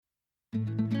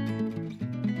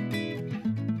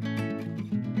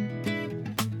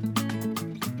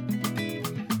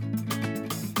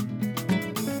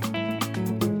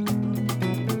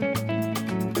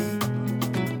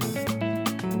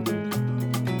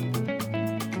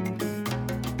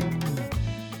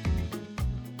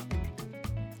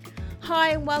Hi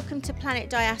and welcome to Planet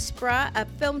Diaspora, a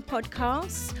film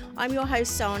podcast. I'm your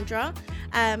host Sandra.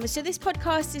 So this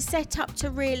podcast is set up to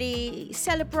really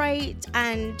celebrate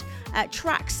and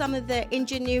track some of the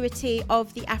ingenuity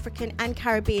of the African and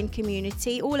Caribbean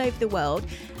community all over the world,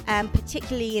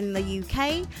 particularly in the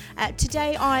UK.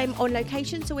 Today I'm on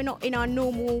location, so we're not in our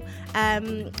normal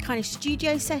kind of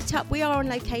studio setup. We are on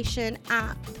location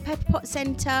at the Pepper Pot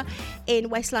Centre in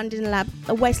West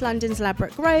London's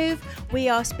Ladbroke Grove. We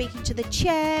are speaking to the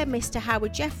chair, Mr.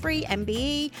 Howard Jeffrey,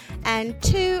 MBE, and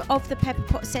two of the Pepper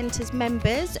Pot Centre's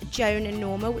members, Joan and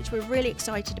Norma, which we're really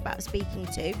excited about speaking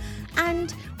to.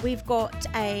 And we've got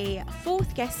a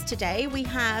fourth guest today. We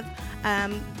have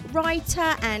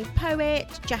writer and poet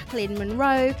Jacqueline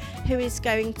Monroe, who is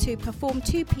going to perform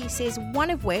two pieces, one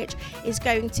of which is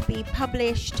going to be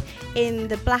published in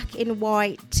the Black in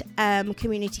White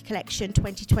Community Collection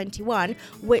 2021,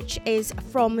 which is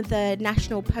from the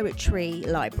National Poetry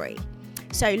Library.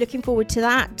 So looking forward to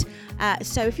that.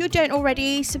 So if you don't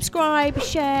already, subscribe,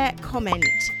 share, comment.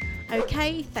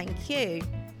 Okay, thank you.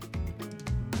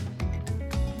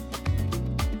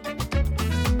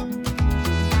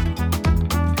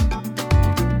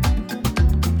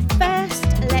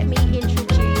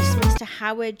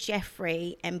 Howard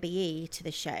Jeffrey, MBE, to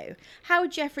the show.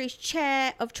 Howard Jeffrey is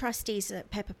Chair of Trustees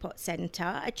at Pepper Pot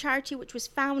Centre, a charity which was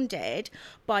founded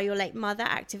by your late mother,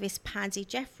 activist Pansy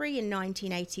Jeffrey, in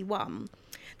 1981.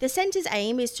 The centre's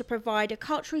aim is to provide a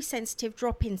culturally sensitive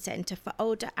drop-in centre for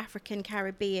older African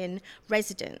Caribbean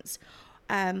residents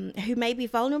who may be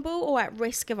vulnerable or at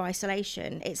risk of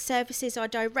isolation. Its services are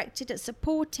directed at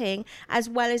supporting as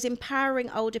well as empowering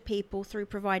older people through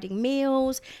providing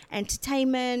meals,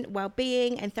 entertainment,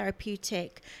 well-being and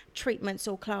therapeutic treatments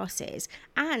or classes,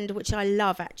 and, which I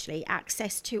love actually,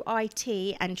 access to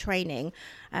IT and training,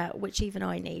 which even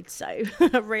I need. So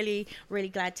really, really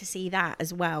glad to see that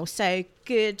as well. So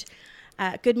good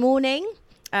morning.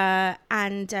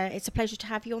 And it's a pleasure to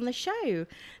have you on the show.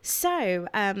 So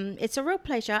it's a real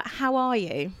pleasure. How are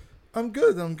you? I'm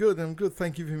good.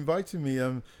 Thank you for inviting me.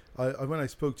 When I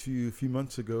spoke to you a few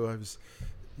months ago, I was,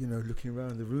 looking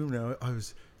around the room now.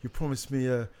 You promised me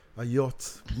a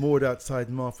yacht moored outside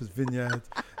Martha's Vineyard,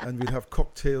 and we'd have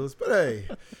cocktails. But hey,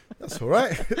 that's all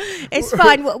right. It's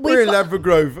fine. We're in Ladbroke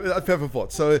Grove at Pepper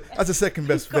Pot, so that's the second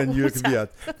best venue you can be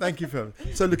at. Thank you for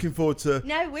that. So looking forward to.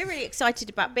 No, we're really excited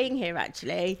about being here.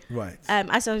 Actually, right.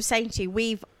 As I was saying to you,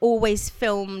 we've always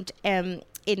filmed in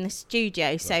the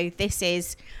studio, so this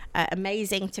is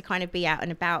amazing to kind of be out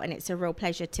and about, and it's a real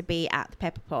pleasure to be at the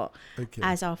Pepper Pot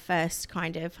as our first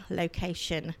kind of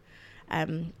location.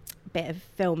 Bit of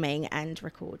filming and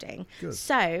recording. Good.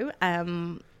 So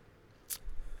I'm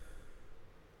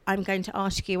going to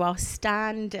ask you our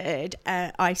standard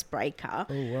icebreaker.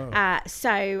 Oh wow.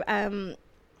 So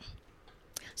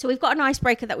we've got an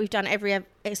icebreaker that we've done every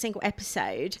single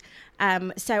episode.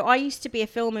 So I used to be a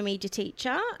film and media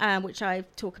teacher, which I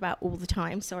talk about all the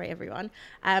time. Sorry, everyone.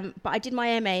 But I did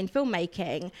my MA in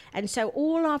filmmaking. And so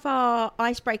all of our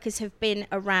icebreakers have been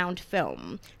around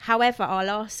film. However, our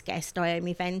last guest,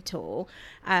 Naomi Ventor,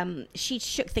 she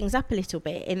shook things up a little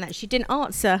bit in that she didn't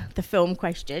answer the film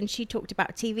question. She talked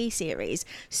about TV series.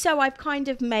 So I've kind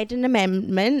of made an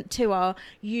amendment to our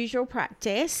usual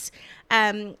practice.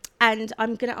 And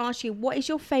I'm going to ask you, what is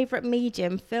your favourite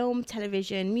medium? Film,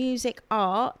 television, music,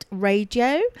 art,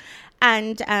 radio?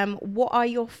 And what are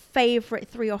your favourite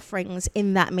three offerings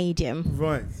in that medium?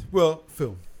 Right. Well,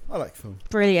 film. I like film.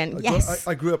 Brilliant. Yes.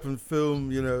 I grew up in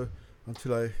film,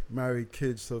 until I married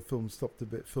kids, so film stopped a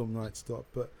bit. Film night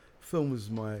stopped. But film was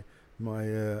my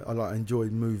I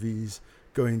enjoyed movies,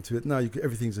 going to it. Now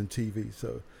everything's on TV,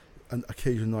 so... an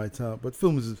occasional night out, but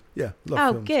films love films.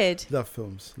 Oh, good. Love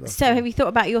films. Have you thought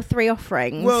about your three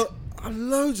offerings? Well,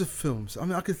 loads of films. I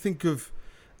mean, I could think of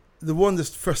the one that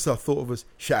first I thought of was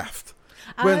Shaft.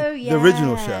 The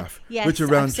original Shaft. Yes, Richard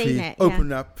Roundtree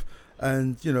opened up,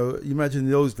 and you imagine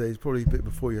in those days, probably a bit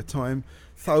before your time,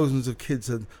 thousands of kids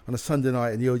on a Sunday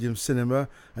night in the Odeon Cinema,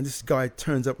 and this guy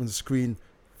turns up on the screen,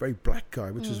 very black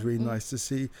guy, which was really nice to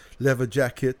see, leather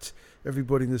jacket.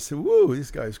 Everybody in the city, whoa, this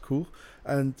guy's cool.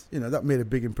 And, that made a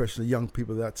big impression on young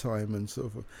people at that time and so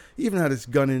forth. He even had his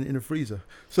gun in a freezer.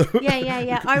 So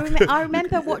Yeah. I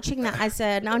remember watching that as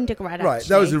an undergrad, right, actually.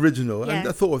 that was original. Yeah. And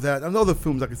I thought of that. And other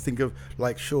films I could think of,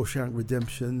 like Shawshank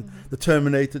Redemption, The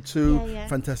Terminator 2,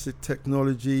 Fantastic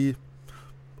Technology,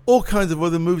 all kinds of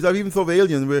other movies. I've even thought of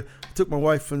Alien, where I took my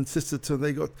wife and sister to, and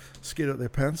they got scared out their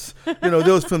pants.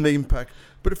 Those films, the impact.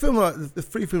 But the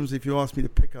three films, if you ask me to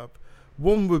pick up,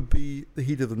 one would be The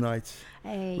Heat of the Night,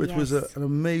 which was an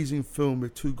amazing film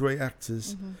with two great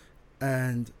actors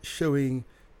and showing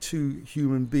two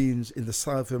human beings in the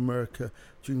South of America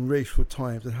during racial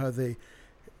times and how they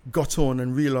got on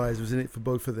and realized it was in it for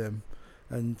both of them.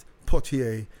 And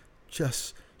Poitier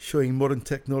just showing modern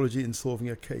technology in solving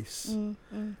a case.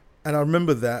 And I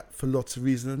remember that for lots of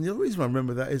reasons. And the other reason I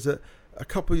remember that is that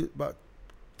about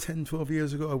 10, 12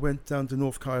 years ago, I went down to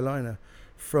North Carolina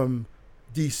from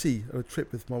DC on a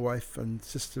trip with my wife and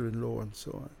sister-in-law and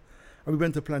so on. And we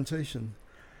went to a plantation.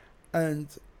 And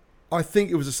I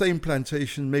think it was the same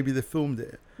plantation, maybe they filmed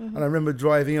it. And I remember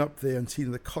driving up there and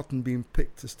seeing the cotton being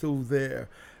picked is still there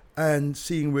and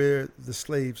seeing where the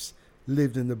slaves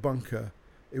lived in the bunker.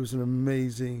 It was an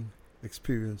amazing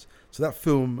experience. So that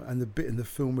film and the bit in the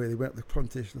film where they went to the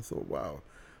plantation, I thought, wow.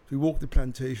 We walked the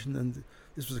plantation, and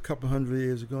this was a couple of 100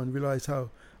 years ago, and realized how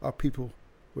our people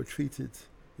were treated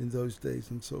in those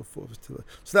days and so forth.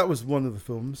 So that was one of the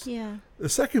films. Yeah. The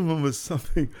second one was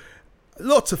something,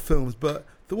 lots of films, but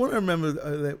the one I remember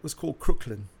that was called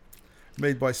Crooklyn,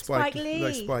 made by Spike Lee.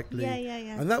 Like Spike Lee.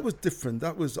 Yeah. And that was different.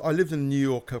 I lived in New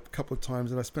York a couple of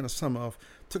times, and I spent a summer off,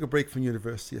 took a break from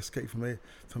university, escaped from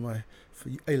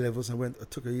A-levels. I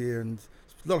took a year, and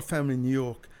a lot of family in New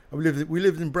York. And we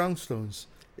lived in brownstones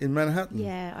in Manhattan.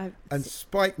 Yeah. And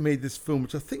Spike made this film,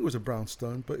 which I think was a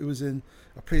brownstone, but it was in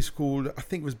a place called, I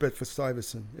think it was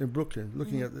Bedford-Stuyvesant in Brooklyn,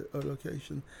 looking at the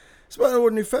location. It's about an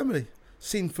ordinary family,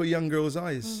 seen through a young girl's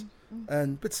eyes.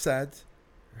 And a bit sad.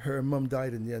 Her mum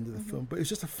died in the end of the film, but it was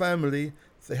just a family.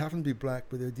 They happened to be black,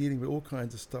 but they were dealing with all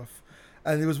kinds of stuff.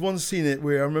 And there was one scene in it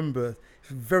where I remember it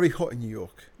was very hot in New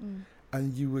York,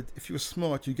 and you would, if you were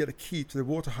smart, you'd get a key to the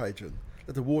water hydrant,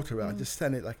 let the water out, just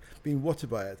stand it like being watered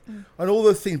by it. And all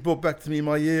those things brought back to me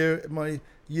my year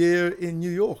in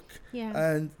New York,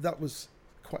 and that was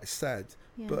quite sad.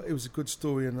 But it was a good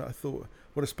story, and I thought,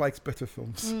 what are Spike's better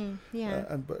films?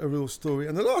 But a real story.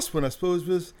 And the last one, I suppose,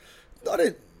 was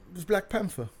Black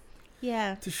Panther.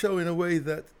 Yeah. To show in a way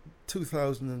that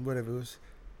 2000 and whatever it was,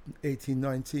 18,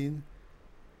 19,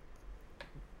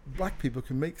 black people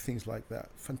can make things like that.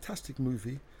 Fantastic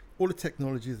movie. All the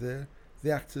technology there,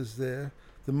 the actors there,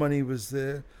 the money was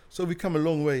there. So we've come a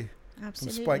long way.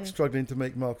 Absolutely. From Spike struggling to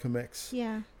make Malcolm X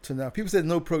to now. People said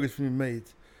no progress has been made,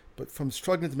 but from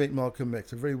struggling to make Malcolm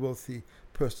X, a very wealthy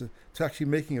person, to actually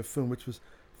making a film which was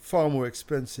far more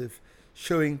expensive,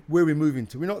 showing where we're moving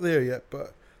to. We're not there yet,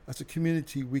 but as a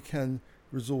community, we can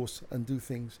resource and do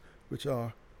things which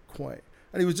are quite.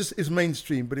 And it was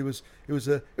mainstream, but it was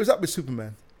up with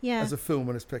Superman as a film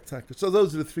and a spectacular. So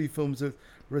those are the three films that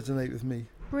resonate with me.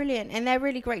 Brilliant, and they're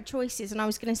really great choices. And I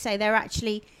was going to say they're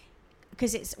actually,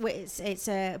 because it's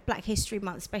a Black History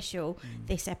Month special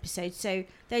this episode, so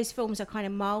those films are kind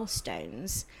of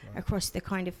milestones across the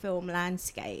kind of film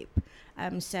landscape.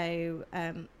 In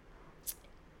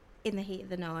the Heat of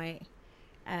the Night,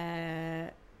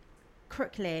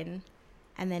 Crooklyn,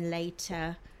 and then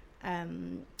later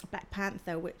Black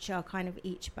Panther, which are kind of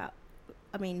each about,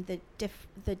 I mean,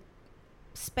 the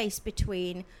space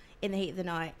between In the Heat of the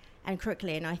Night and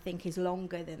Crooklyn, I think, is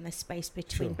longer than the space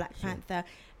between Black Panther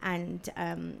and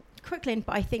Crooklyn,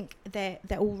 but I think they're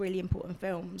all really important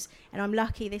films, and I'm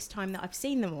lucky this time that I've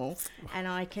seen them all, and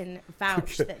I can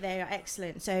vouch that they are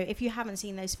excellent. So if you haven't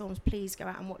seen those films, please go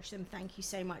out and watch them. Thank you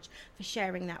so much for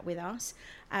sharing that with us.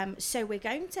 So we're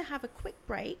going to have a quick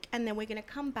break, and then we're going to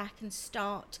come back and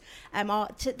start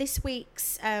this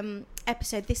week's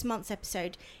episode. This month's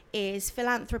episode is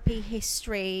philanthropy,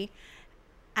 history,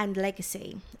 and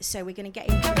legacy. So we're going to get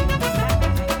into that.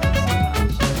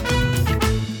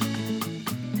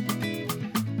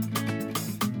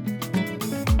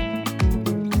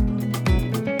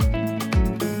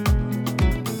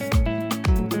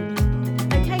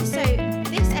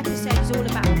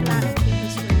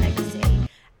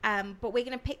 But we're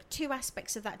going to pick two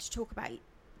aspects of that to talk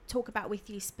about with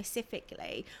you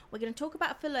specifically. We're going to talk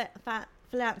about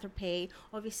philanthropy.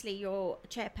 Obviously, you're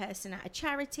chairperson at a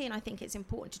charity, and I think it's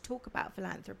important to talk about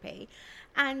philanthropy,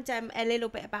 and a little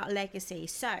bit about legacy.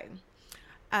 So,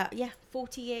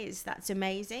 40 years, that's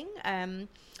amazing.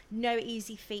 No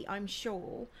easy feat, I'm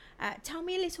sure. Tell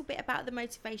me a little bit about the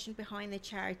motivation behind the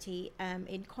charity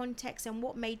in context, and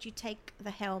what made you take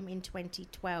the helm in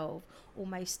 2012,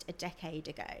 almost a decade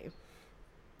ago.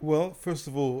 Well, first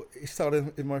of all, it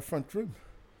started in my front room.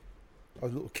 I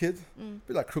was a little kid, a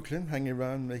bit like Crooklyn, hanging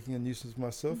around, making a nuisance of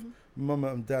myself. Mama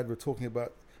and Dad were talking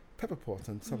about pepper pot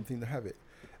and something to have it.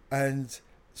 And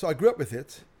so I grew up with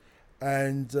it.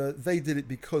 And they did it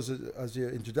because, as your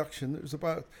introduction, it was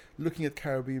about looking at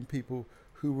Caribbean people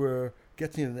who were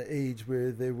getting in an age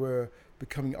where they were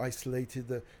becoming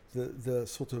isolated. The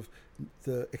sort of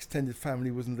the extended family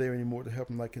wasn't there anymore to help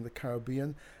them, like in the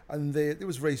Caribbean. And there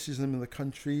was racism in the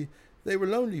country. They were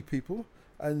lonely people,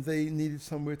 and they needed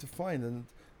somewhere to find. And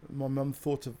my mum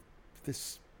thought of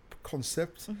this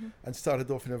concept and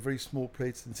started off in a very small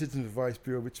place in Citizens Advice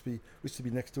Bureau, which to be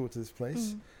next door to this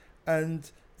place. And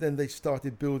then they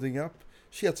started building up.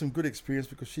 She had some good experience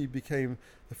because she became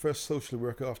the first social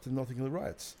worker after Notting Hill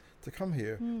riots to come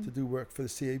here to do work for the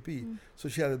CAB. So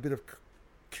she had a bit of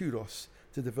kudos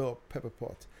to develop Pepper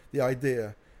Pot, the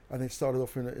idea. And they started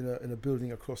off in a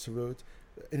building across the road.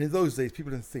 And in those days,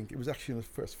 people didn't think it was actually on the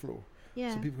first floor.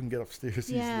 Yeah. So people can get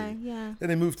upstairs easily. Yeah. Then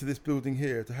they moved to this building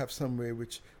here to have somewhere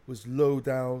which was low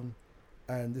down,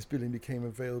 and this building became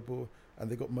available, and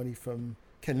they got money from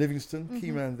Ken Livingstone,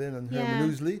 key man then, and Herman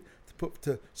Ousley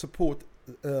to support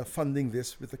funding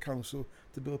this with the council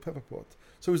to build Pepper Pot.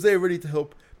 So it was there ready to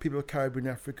help people of Caribbean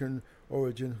African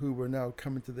origin who were now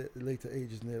coming to the later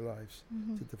ages in their lives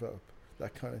to develop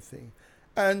that kind of thing.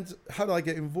 And how did I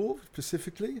get involved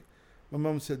specifically? My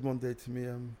mum said one day to me,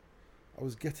 I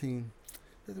was getting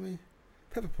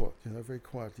Pepper Pot, very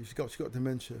quietly. She got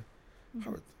dementia.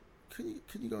 Howard, can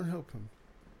you go and help him?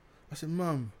 I said,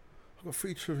 Mum, I've got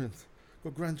 3 children, I've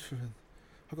got grandchildren,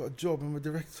 I've got a job, I'm a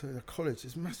director in a college,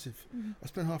 it's massive. I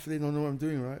spend half a day not knowing what I'm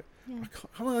doing, right? Yeah.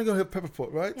 How am I going to help Pepper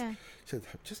Pot, right? Yeah. She said,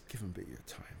 just give him a bit of your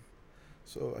time.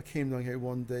 So I came down here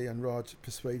one day and Raj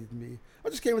persuaded me. I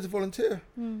just came as a volunteer.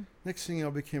 Next thing I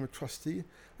became a trustee.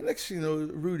 And next thing you know,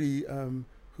 Rudy,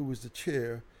 who was the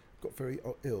chair, got very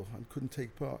ill and couldn't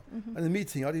take part. And in the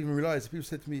meeting, I didn't even realize, people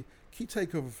said to me, can you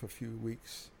take over for a few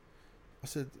weeks? I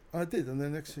said, I did. And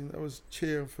then next thing, I was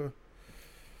chair for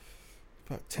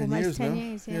about 10 Almost years 10 now.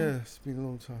 years, yeah. Yeah, it's been a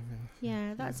long time.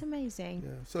 Yeah, that's amazing.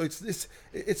 Yeah, so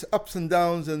it's ups and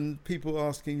downs and people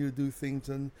asking you to do things,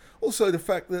 and also the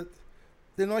fact that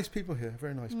they're nice people here,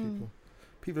 very nice people.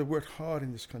 People have worked hard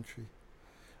in this country.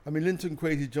 I mean, Linton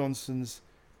Kwesi Johnson's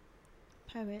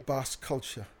Poet. Basque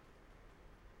culture,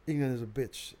 England is a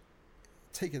bitch,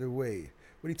 take it away.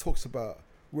 When he talks about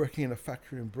working in a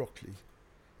factory in Brockley,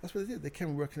 that's what they did. They came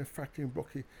and worked in a factory in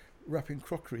Brockley, wrapping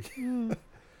crockery. And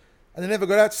they never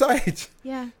got outside.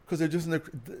 Yeah. Because they're just in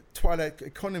the twilight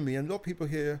economy. And a lot of people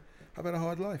here have had a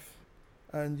hard life.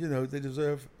 And, they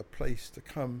deserve a place to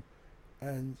come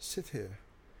and sit here.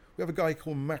 We have a guy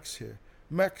called Max here.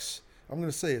 Max, I'm going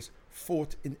to say this,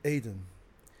 fought in Aden.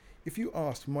 If you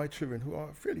ask my children, who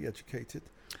are fairly educated,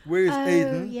 where is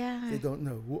Aden? Yeah. They don't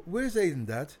know. Where's Aden,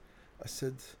 Dad? I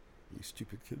said, you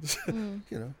stupid kids.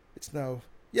 It's now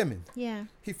Yemen. Yeah.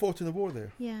 He fought in the war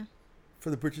there. Yeah. For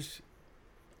the British,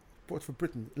 fought for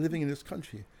Britain, living in this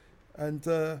country. And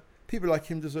people like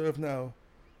him deserve now,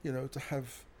 to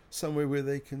have somewhere where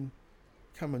they can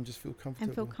come and just feel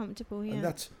comfortable. Yeah. And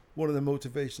that's one of the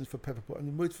motivations for Pepper Pot and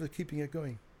the motive for keeping it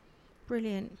going.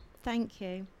 Brilliant. Thank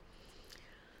you.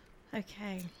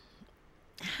 Okay.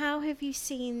 How have you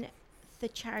seen the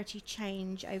charity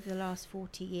change over the last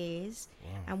 40 years? Wow.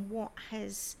 And what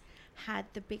has had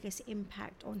the biggest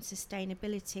impact on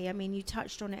sustainability? I mean, you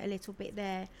touched on it a little bit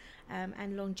there,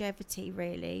 and longevity,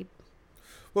 really.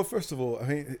 Well, first of all, I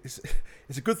mean, it's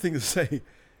a good thing to say.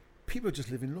 People are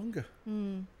just living longer.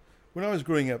 When I was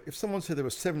growing up, if someone said they were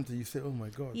 70, you say, oh my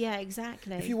God. Yeah,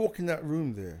 exactly. If you walk in that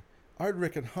room there, I'd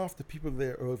reckon half the people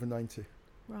there are over 90.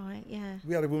 Right, yeah.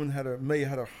 We had a woman, May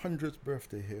had her 100th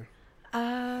birthday here.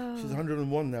 Oh. She's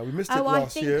 101 now. We missed it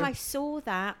last year. I think I saw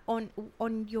that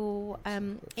on your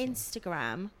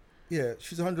Instagram. Yeah,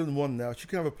 she's 101 now. She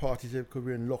can have a party here because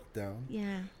we're in lockdown.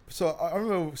 Yeah. So I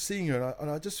remember seeing her and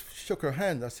I just shook her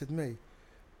hand. I said, May,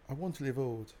 I want to live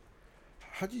old.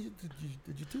 How did you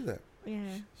do that? Yeah.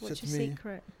 What's your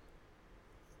secret?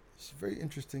 It's a very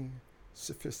interesting,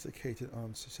 sophisticated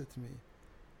answer. She said to me,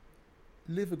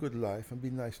 live a good life and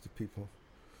be nice to people.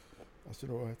 I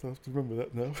said, all right, I have to remember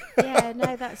that now. Yeah,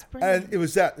 no, that's brilliant. And it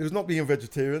was not being a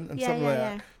vegetarian and something like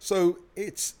that. So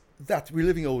it's that we're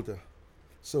living older.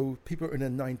 So people are in their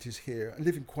 90s here and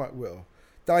living quite well.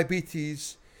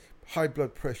 Diabetes, high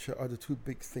blood pressure are the two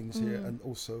big things here, and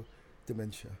also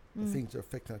dementia, the things that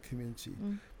affect our community.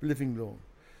 We're living long.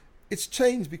 It's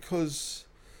changed because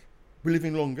we're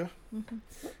living longer.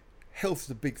 Health is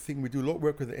a big thing. We do a lot of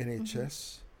work with the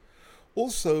NHS.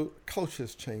 Also, culture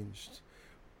has changed.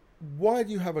 Why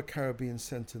do you have a Caribbean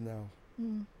centre now?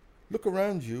 Look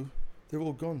around you, they're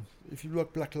all gone. If you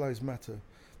look, Black Lives Matter,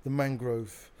 the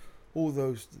Mangrove, all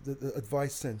those, the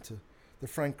Advice Centre, the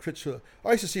Frank Critchell.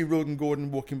 I used to see Roden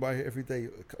Gordon walking by here every day,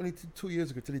 only 2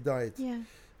 years ago till he died. Yeah.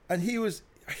 And he was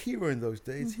a hero in those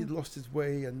days. He'd lost his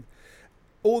way and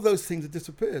all those things had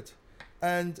disappeared.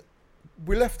 And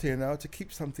we're left here now to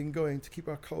keep something going, to keep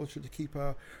our culture, to keep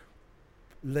our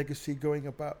legacy going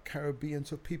about Caribbean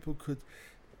so people could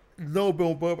know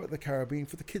more about the Caribbean,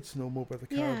 for the kids to know more about the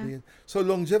Caribbean. So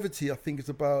longevity, I think, is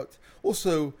about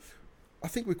also, I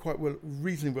think we're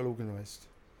reasonably well organised.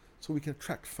 So we can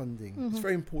attract funding. It's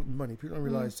very important money. People don't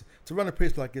realise to run a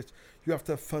place like this, you have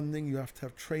to have funding, you have to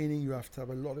have training, you have to have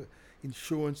a lot of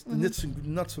insurance, the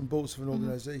nuts and bolts of an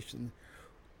organisation.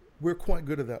 We're quite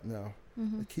good at that now,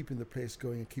 at keeping the place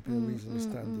going and keeping a reasonable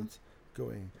standard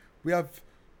going. We have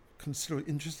considerable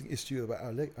interesting issue about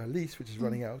our lease, which is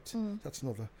running out. That's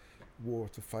another war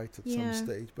to fight at some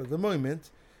stage. But at the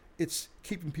moment, it's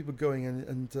keeping people going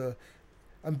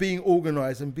and being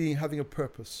organised and having a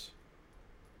purpose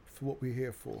for what we're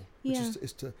here for, which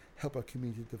is to help our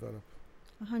community develop.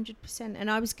 100%. And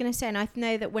I was going to say, and I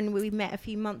know that when we met a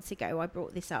few months ago, I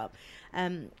brought this up.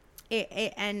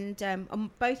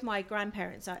 Both my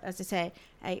grandparents, as I say,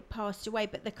 passed away,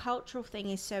 but the cultural thing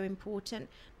is so important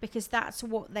because that's the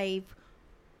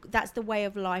way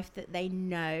of life that they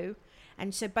know.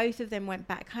 And so both of them went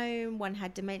back home. One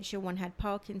had dementia, one had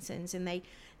Parkinson's, and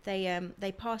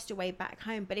they passed away back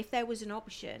home. But if there was an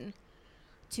option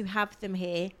to have them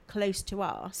here close to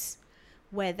us,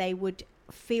 where they would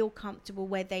feel comfortable,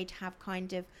 where they'd have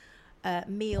kind of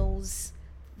meals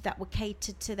that were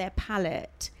catered to their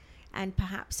palate, and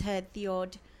perhaps heard the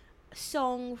odd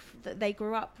song that they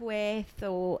grew up with,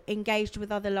 or engaged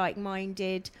with other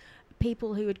like-minded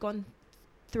people who had gone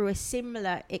through a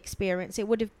similar experience, it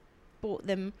would have brought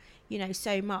them,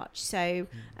 so much. So,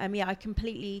 I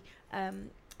completely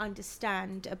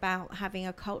understand about having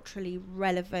a culturally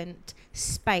relevant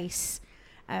space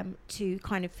to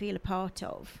kind of feel a part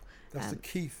of. That's the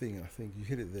key thing, I think. You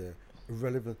hit it there.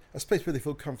 Relevant, a space where they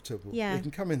feel comfortable. Yeah. They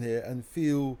can come in here and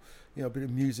feel, a bit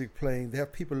of music playing. They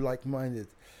have people like-minded,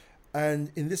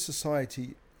 and in this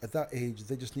society, at that age,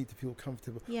 they just need to feel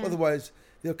comfortable. Yeah. Otherwise,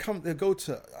 they'll go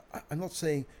to. I'm not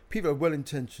saying people are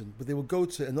well-intentioned, but they will go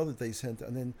to another day centre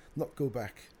and then not go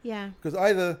back. Yeah. Because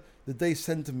either the day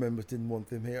centre members didn't want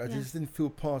them here, or they just didn't feel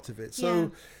part of it.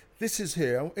 So. This is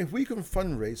here. If we can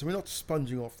fundraise, and we're not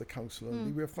sponging off the council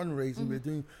only, we're fundraising, we're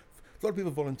doing. A lot of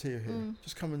people volunteer here.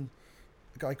 Just come and.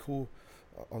 A guy called,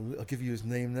 I'll give you his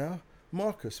name now,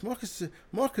 Marcus.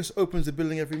 Marcus opens the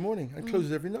building every morning and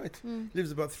closes every night.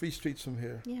 Lives about 3 streets from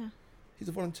here. Yeah. He's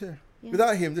a volunteer. Yeah.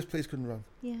 Without him, this place couldn't run.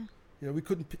 Yeah. You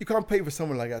can't pay for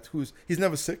someone like that he's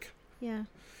never sick. Yeah.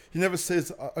 He never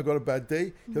says, I got a bad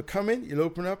day. He'll come in, he'll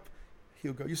open up,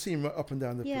 he'll go. You see him up and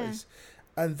down the place.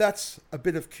 And that's a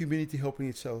bit of community helping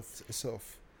itself.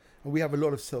 And we have a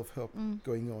lot of self-help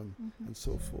going on and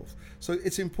so forth. So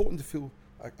it's important to feel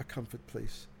a comfort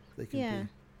place they can be,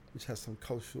 which has some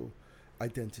cultural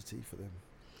identity for them.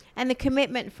 And the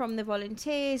commitment from the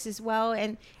volunteers as well,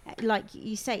 and like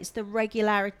you say, it's the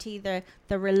regularity, the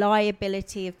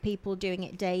reliability of people doing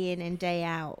it day in and day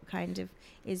out kind of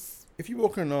is... If you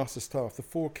walk and ask the staff, the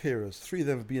 4 carers, 3 of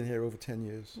them have been here over 10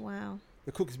 years. Wow.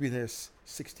 The cook has been here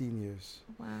 16 years.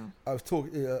 Wow. I was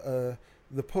talking,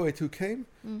 the poet who came,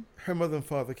 her mother and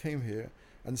father came here,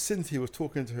 and Cynthia was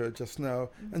talking to her just now,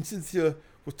 and Cynthia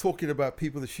was talking about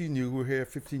people that she knew who were here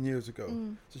 15 years ago.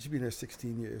 So she's been here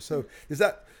 16 years. So there's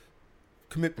that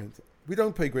commitment. We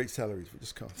don't pay great salaries, we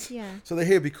just can't. Yeah. So they're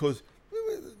here because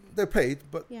they're paid,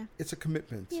 but it's a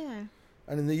commitment. Yeah.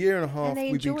 And in the year and a half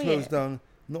we've been closed down,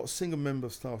 not a single member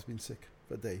of staff has been sick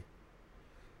for a day.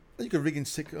 And you could rig in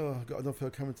sick, God, I don't feel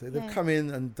coming today. They've come in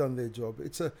and done their job.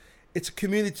 It's a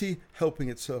community helping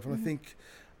itself. And I think,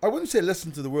 I wouldn't say a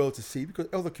lesson to the world to see, because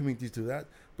other communities do that,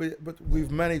 but we've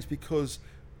managed because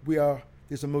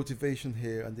there's a motivation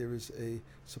here, and there is a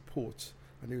support,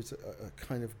 and there is a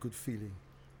kind of good feeling.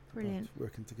 Brilliant.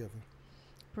 Working together.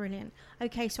 Brilliant.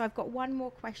 Okay, so I've got one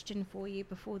more question for you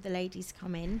before the ladies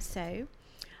come in. So,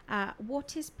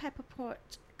 what is Pepperpot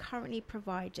currently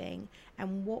providing,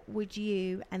 and what would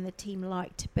you and the team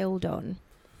like to build on?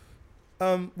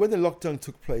 When the lockdown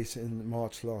took place in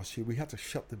March last year, we had to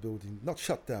shut the building, not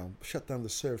shut down, but shut down the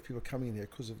service. People coming in here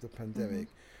because of the pandemic.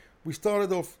 We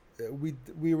started off,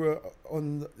 we were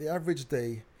on the average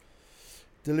day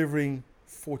delivering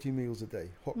 40 meals a day,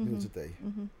 hot meals a day,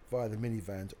 via the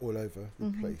minivans all over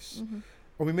the place. And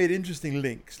we made interesting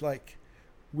links, like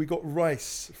we got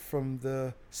rice from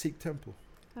the Sikh temple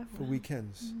for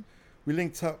weekends. We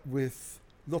linked up with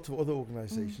lots of other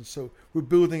organizations, so we're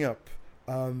building up.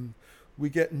 We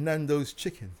get Nando's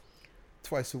chicken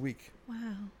twice a week.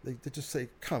 Wow. They just say,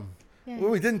 come. Yeah.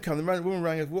 When we didn't come, the woman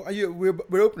rang us, well,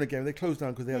 we're open again. They closed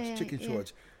down because they had chicken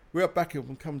shortage. We're up back up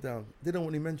and come down. They don't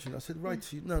want to mention it. I said, right,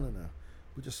 so no.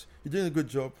 You're doing a good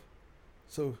job.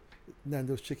 So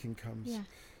Nando's chicken comes. Yeah.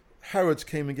 Harrods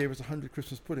came and gave us 100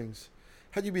 Christmas puddings.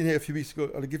 Had you been here a few weeks ago,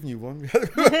 I'd have given you one. We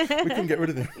couldn't get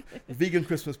rid of them. Vegan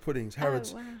Christmas puddings.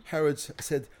 Harrods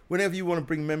said, whenever you want to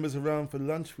bring members around for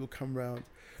lunch, we'll come round.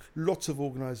 Lots of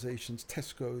organisations,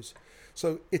 Tesco's.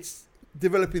 So it's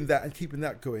developing that and keeping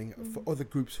that going for other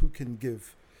groups who can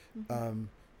give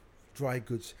dry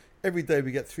goods. Every day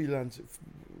we get 3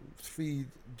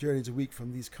 journeys a week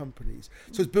from these companies.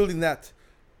 So it's building that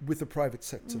with the private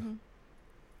sector.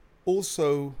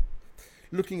 Also,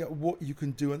 looking at what you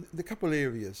can do, and a couple of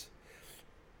areas.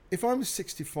 If I'm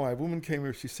 65, a woman came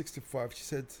here, she's 65,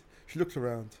 she looked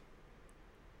around.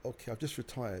 Okay, I've just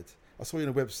retired. I saw you on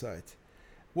a website.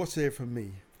 What's there for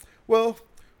me? Well,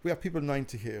 we have people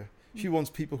 90 here. She wants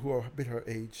people who are a bit her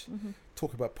age,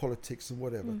 talk about politics and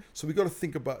whatever. So we've got to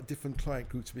think about different client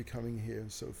groups be coming here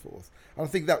and so forth. And I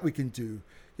think that we can do.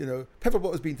 You know,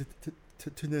 Pepperpot has been to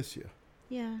Tunisia.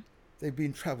 Yeah. They've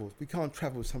been travelled. We can't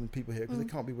travel with some people here because they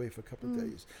can't be away for a couple of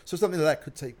days. So something like that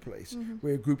could take place.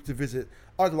 Where a group to visit.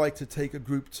 I'd like to take a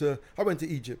group to... I went to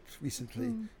Egypt recently,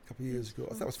 a couple of years ago.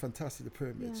 I thought it was fantastic, the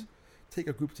pyramids. Yeah. Take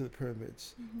a group to the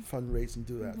pyramids, fundraise and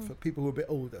do that for people who are a bit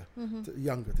older,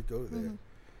 younger to go there.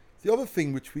 The other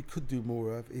thing which we could do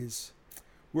more of is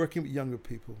working with younger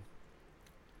people.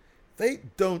 They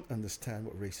don't understand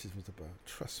what racism is about,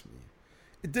 trust me.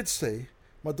 It did say,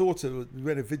 my daughter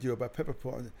read a video about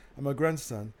Pepperpot and my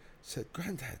grandson said,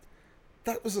 Granddad,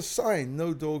 that was a sign,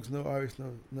 no dogs, no Irish,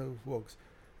 no wogs.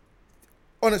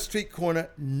 On a street corner,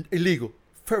 illegal,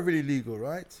 very illegal,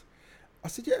 right? I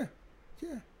said, yeah.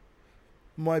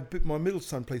 My middle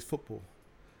son plays football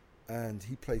and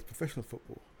he plays professional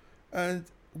football. And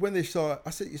when they saw it,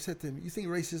 you said to him, you think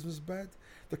racism is bad?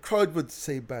 The crowd would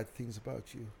say bad things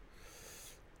about you.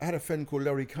 I had a friend called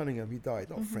Larry Cunningham. He died.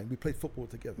 Not a friend. We played football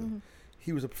together.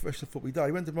 He was a professional footballer. He died.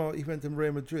 He went to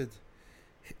Real Madrid.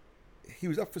 He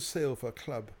was up for sale for a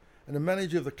club. And the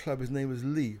manager of the club, his name was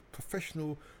Lee,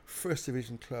 professional first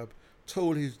division club,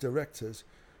 told his directors,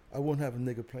 I won't have a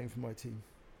nigger playing for my team.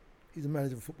 He's a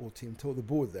manager of a football team, told the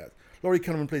board that. Laurie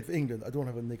Cunningham played for England. I don't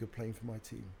have a nigger playing for my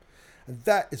team. And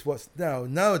that is what's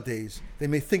nowadays, they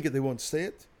may think it, they won't say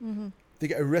it. They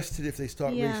get arrested if they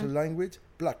start racial language.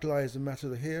 Black Lives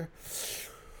Matter here.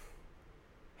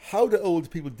 How do old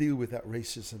people deal with that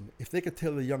racism? If they could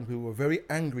tell the young people who are very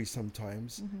angry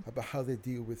sometimes about how they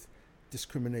deal with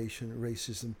discrimination,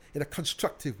 racism, in a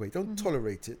constructive way. Don't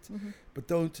tolerate it, but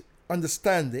don't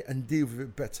understand it and deal with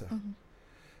it better.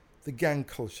 The gang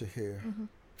culture here.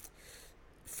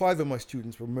 5 of my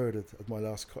students were murdered at my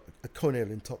last at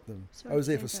Cornell in Tottenham. I was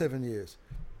there for 7 years.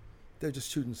 They were just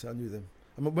students. I knew them.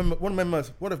 And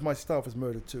one of my staff was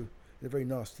murdered too, in a very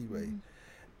nasty way.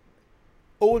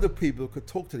 Older people could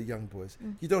talk to the young boys.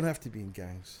 You don't have to be in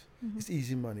gangs. It's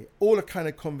easy money. All the kind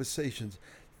of conversations.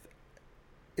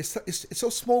 It's so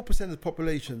small percent of the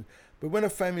population, but when a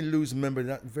family loses a member in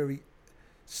that very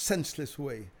senseless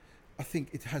way, I think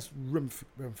it has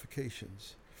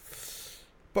ramifications.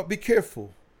 But be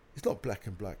careful. It's not black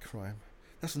and black crime.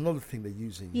 That's another thing they're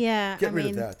using. Yeah, Get rid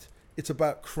of that. It's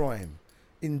about crime.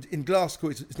 In Glasgow,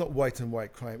 it's not white and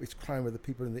white crime. It's crime with the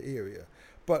people in the area.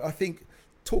 But I think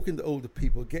talking to older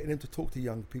people, getting them to talk to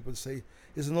young people and say,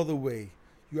 there's another way.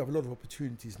 You have a lot of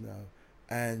opportunities now.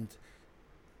 And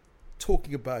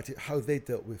talking about it, how they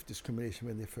dealt with discrimination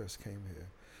when they first came here.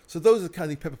 So those are the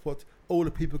kind of Pepperpot older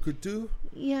people could do.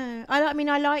 Yeah, I mean,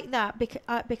 I like that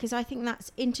because I think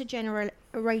that's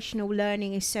intergenerational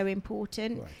learning is so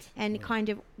important, and kind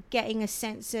of getting a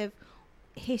sense of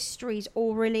histories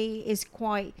orally is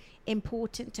quite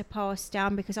important to pass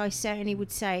down, because I certainly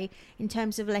would say in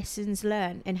terms of lessons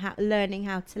learned and learning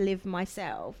how to live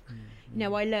myself, you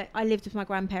know, I lived with my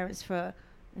grandparents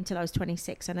until I was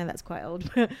 26. I know that's quite old,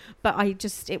 but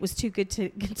it was too good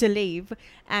to leave.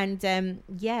 And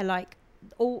like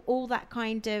all that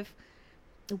kind of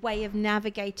way of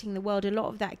navigating the world, a lot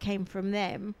of that came from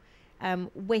them,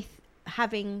 with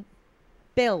having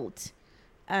built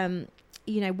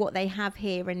what they have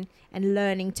here and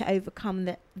learning to overcome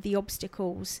the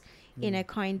obstacles in a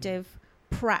kind of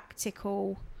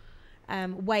practical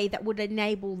way that would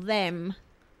enable them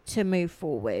to move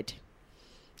forward.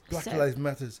 Black Lives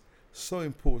Matter is so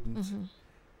important. And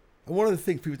one of the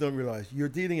things people don't realize, you're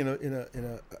dealing in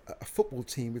a football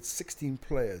team with 16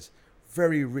 players,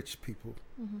 very rich people.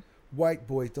 White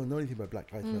boys don't know anything about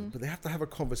Black Lives Matter, but they have to have a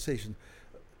conversation.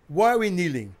 Why are we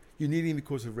kneeling? You're kneeling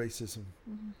because of racism.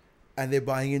 And they're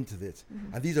buying into it.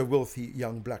 And these are wealthy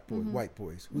young black boys, white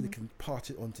boys, who they can pass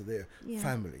it on to their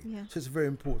family. So it's very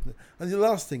important. And the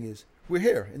last thing is, we're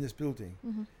here in this building.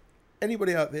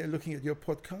 Anybody out there looking at your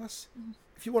podcast,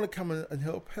 if you want to come and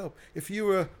help. If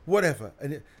you're whatever,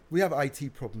 we have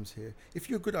IT problems here. If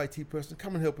you're a good IT person,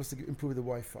 come and help us to improve the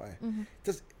Wi-Fi.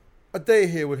 Just a day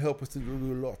here would help us to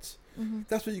do a lot.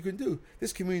 That's what you can do.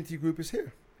 This community group is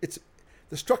here.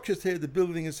 The structure's here, the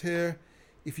building is here.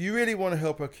 If you really want to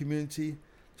help our community,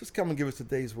 just come and give us a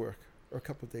day's work or a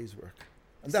couple of days' work.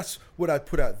 And that's what I'd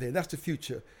put out there. That's the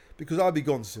future, because I'll be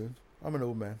gone soon. I'm an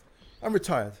old man. I'm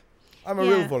retired. I'm a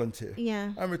real volunteer.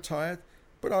 Yeah. I'm retired,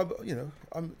 but I've got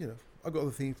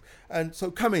other things. And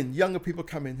so come in, younger people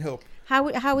come in, help. How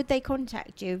would they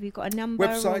contact you? Have you got a number or a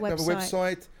website? We have a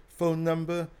website, phone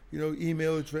number,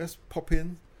 email address, pop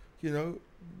in,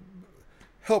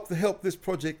 help this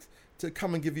project to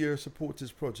come and give your support to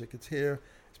this project. It's here.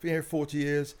 It's been here 40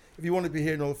 years. If you want to be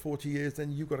here another 40 years,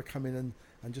 then you've got to come in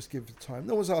and just give the time.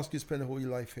 No one's asking you to spend the whole of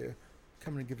your life here.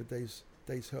 Come in and give a day's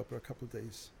help or a couple of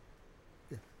days.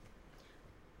 Yeah.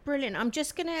 Brilliant. I'm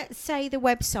just going to say the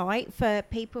website for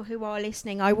people who are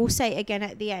listening. I will say it again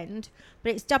at the end,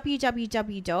 but it's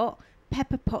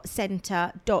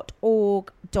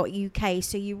www.pepperpotcentre.org.uk.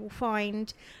 So you will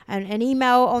find an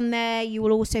email on there. You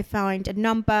will also find a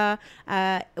number.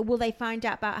 Will they find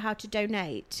out about how to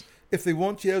donate? If they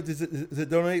want, there's a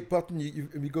donate button.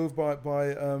 You go by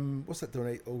what's that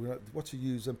donate? What you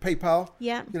use? PayPal.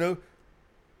 Yeah.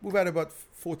 We've had about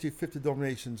 40, 50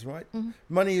 donations, right?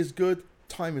 Money is good.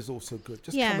 Time is also good.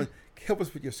 Just come and help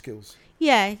us with your skills.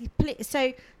 Yeah.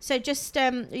 So just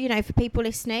for people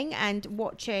listening and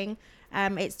watching,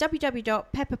 it's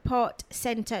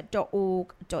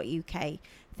www.pepperpotcentre.org.uk.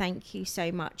 Thank you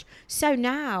so much. So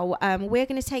now we're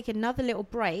going to take another little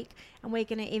break, and we're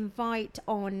going to invite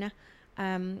on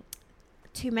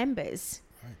two members.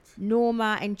 Right.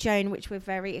 Norma and Joan, which we're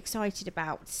very excited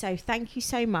about. So thank you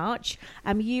so much.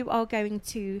 You are going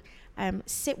to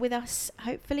sit with us,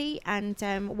 hopefully, and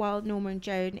while Norma and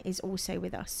Joan is also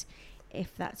with us,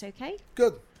 if that's okay.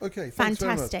 Good. Okay. Thanks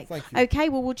Fantastic. Very much. Thank you. Okay,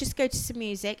 well, we'll just go to some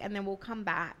music, and then we'll come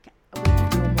back with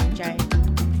Norma and Joan.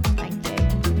 Thank you.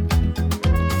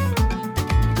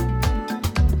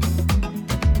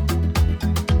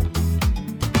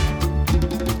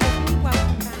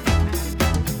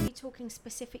 Talking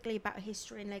specifically about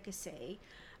history and legacy,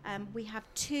 we have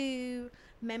two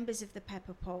members of the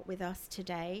Pepper Pot with us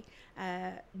today,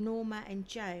 Norma and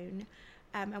Joan,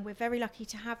 and we're very lucky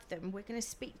to have them. We're going to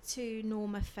speak to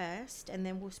Norma first, and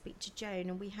then we'll speak to Joan,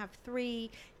 and we have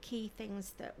three key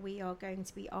things that we are going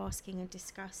to be asking and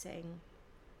discussing.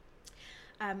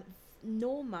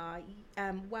 Norma,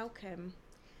 welcome.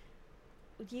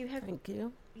 Thank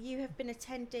you. You have been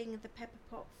attending the Pepper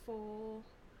Pot for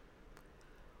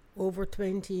over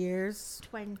 20 years.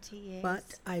 20 years.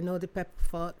 But I know the Pepper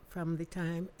Pot from the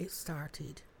time it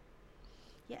started.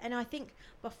 Yeah, and I think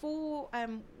before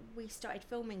we started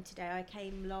filming today, I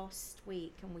came last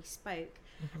week and we spoke,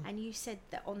 and you said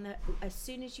that as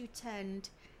soon as you turned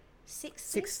 60?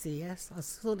 60, yes. As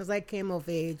soon as I came of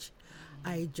age,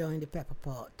 I joined the Pepper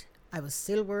Pot. I was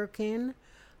still working,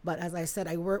 but as I said,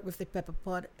 I worked with the Pepper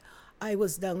Pot. I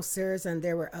was downstairs and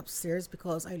they were upstairs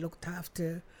because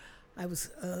I was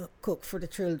a cook for the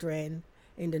children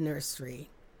in the nursery.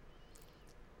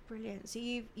 Brilliant. So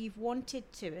you've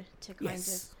wanted to kind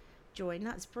of join.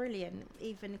 That's brilliant.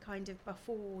 Even kind of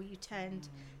before you turned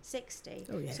 60.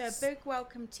 Oh, yes. So a big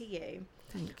welcome to you.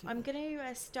 Thank you. I'm going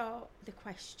to start the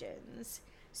questions.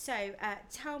 So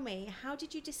tell me, how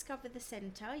did you discover the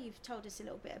centre? You've told us a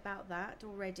little bit about that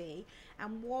already.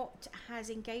 And what has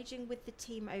engaging with the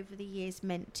team over the years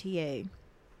meant to you?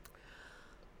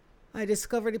 I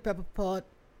discovered the Pepper Pot,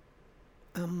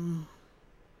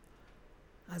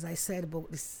 as I said,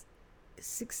 about the 60s,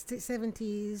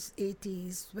 70s,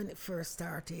 80s when it first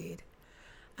started.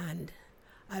 And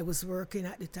I was working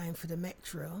at the time for the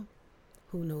Metro,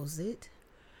 who knows it.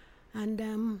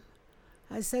 And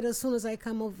I said, as soon as I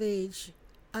come of age,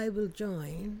 I will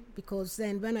join, because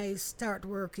then when I start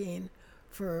working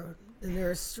for the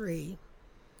nursery,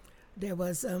 there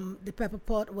was the Pepper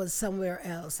Pot was somewhere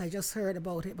else. I just heard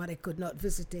about it, but I could not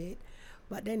visit it.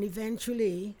 But then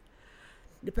eventually,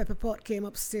 the Pepper Pot came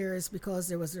upstairs because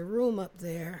there was a room up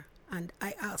there, and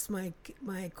I asked my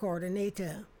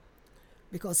coordinator,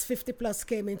 because 50 plus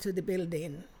came into the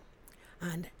building,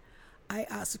 and I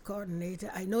asked the coordinator,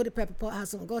 I know the Pepper Pot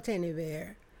hasn't got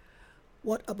anywhere.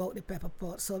 What about the Pepper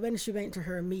Pot? So when she went to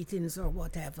her meetings or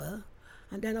whatever,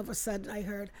 and then all of a sudden I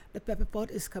heard the Pepper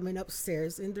Pot is coming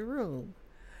upstairs in the room.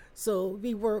 So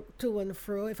we worked to and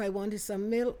fro. If I wanted some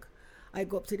milk, I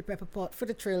go up to the Pepper Pot for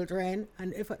the children,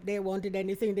 and if they wanted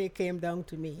anything, they came down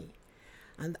to me.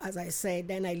 And as I said,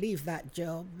 then I leave that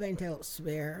job, went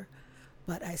elsewhere.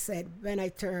 But I said, when I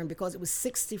turned, because it was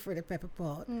 60 for the Pepper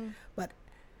Pot, but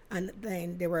And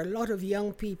then there were a lot of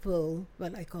young people,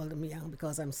 well, I call them young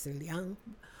because I'm still young,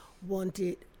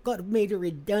 got made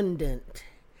redundant.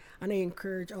 And I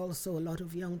encourage also a lot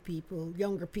of young people,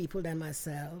 younger people than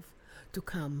myself, to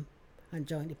come and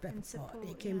join the Pepper Pot.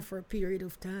 They came for a period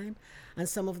of time, and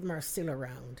some of them are still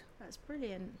around. That's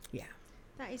brilliant. Yeah.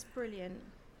 That is brilliant.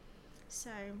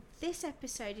 So this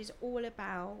episode is all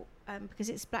about, because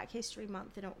it's Black History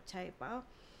Month in October,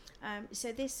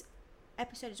 so this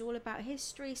episode is all about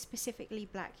history, specifically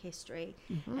Black history.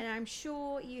 And I'm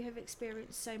sure you have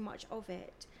experienced so much of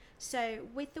it. So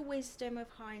with the wisdom of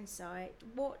hindsight,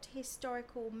 what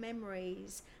historical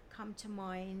memories come to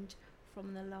mind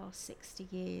from the last 60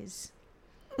 years?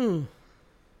 How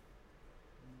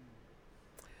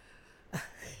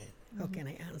can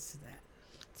I answer that?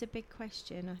 It's a big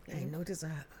question, I think. I know it's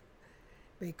a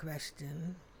big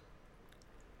question.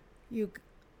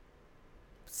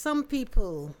 Some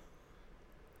people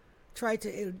try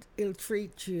to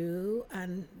ill-treat you,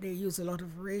 and they use a lot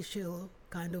of racial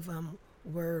kind of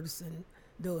words in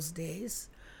those days.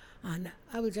 And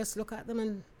I would just look at them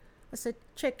and I said,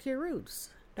 check your roots.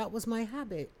 That was my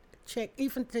habit. Check,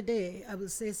 even today, I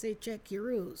would say check your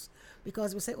roots.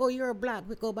 Because we say, oh, you're black,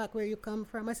 we go back where you come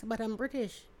from. I said, but I'm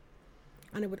British.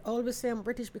 And I would always say I'm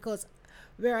British because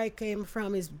where I came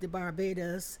from is the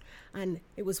Barbados, and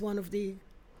it was one of the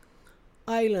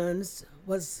islands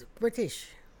was British.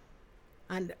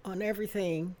 And on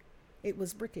everything, it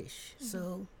was British.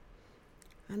 So,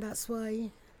 and that's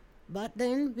why. But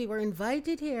then we were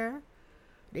invited here.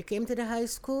 They came to the high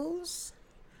schools,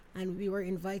 and we were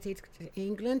invited to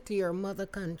England, to your mother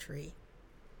country.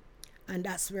 And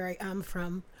that's where I am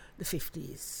from the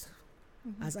 50s.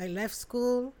 As I left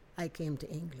school, I came to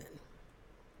England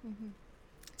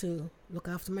to look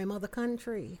after my mother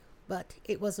country. But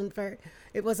it wasn't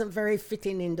very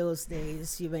fitting in those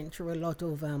days. You went through a lot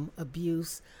of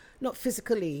abuse, not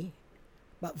physically,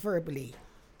 but verbally,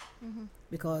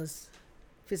 because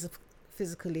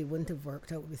physically wouldn't have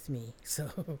worked out with me.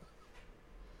 So,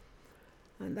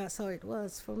 and that's how it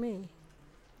was for me.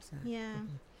 So, yeah,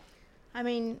 I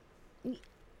mean,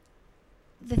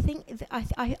 the thing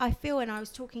I feel, and I was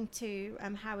talking to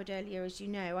Howard earlier, as you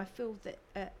know, I feel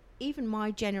that even my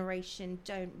generation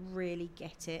don't really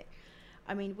get it.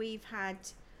 I mean, we've had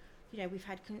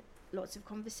lots of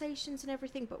conversations and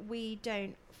everything, but we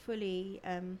don't fully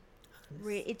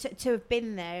to have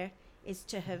been there is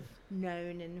to have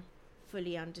known and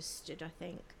fully understood, I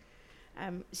think.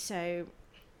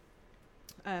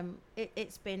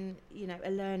 It's been,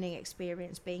 a learning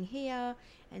experience being here,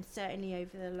 and certainly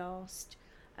over the last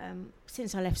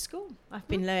since I left school, I've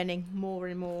been learning more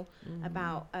and more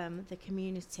about the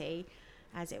community,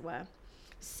 as it were.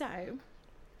 So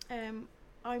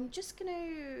I'm just going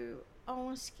to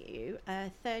ask you a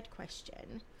third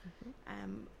question,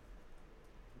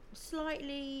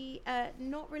 slightly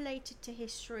not related to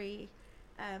history,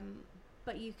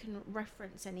 but you can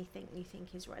reference anything you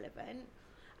think is relevant.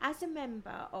 As a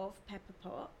member of Pepper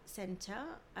Pot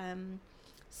Centre,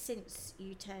 since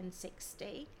you turned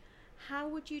 60, how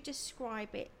would you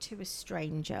describe it to a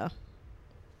stranger?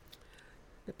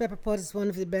 The Pepper Pot is one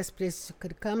of the best places you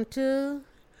could come to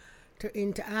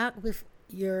interact with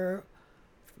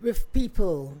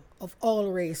people of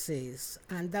all races.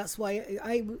 And that's why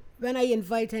when I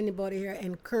invite anybody here, I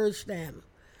encourage them.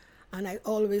 And I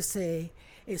always say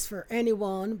it's for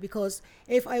anyone, because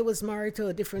if I was married to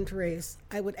a different race,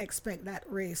 I would expect that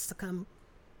race to come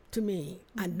to me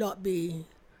and not be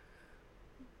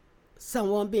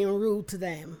someone being rude to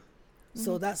them.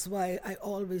 So that's why I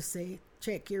always say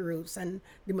check your roots. And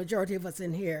the majority of us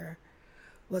in here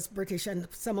was British, and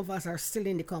some of us are still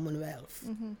in the Commonwealth.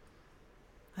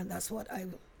 And that's what I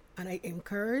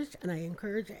encourage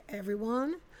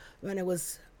everyone. When I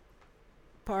was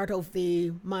part of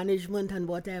the management and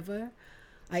whatever,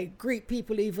 I greet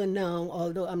people even now,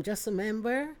 although I'm just a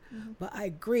member, but I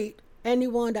greet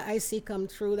anyone that I see come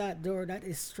through that door that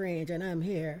is strange and I'm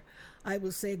here. I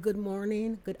will say good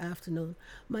morning, good afternoon.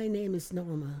 My name is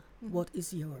Norma. What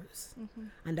is yours?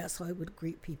 And that's how I would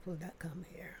greet people that come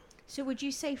here. So would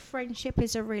you say friendship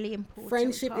is a really important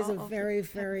Friendship part is a very,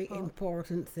 very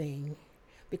important thing,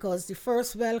 because the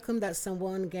first welcome that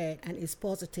someone gets and is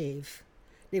positive,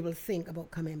 they will think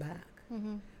about coming back.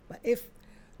 But if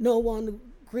no one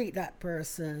greet that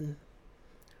person,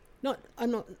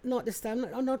 I'm not the staff,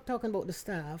 I'm not talking about the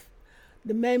staff,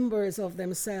 the members of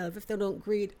themselves, if they don't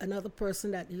greet another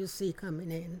person that you see coming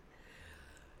in,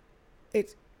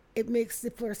 it makes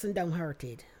the person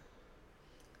downhearted.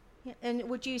 Yeah, and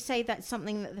would you say that's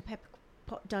something that the Pepper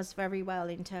Pot does very well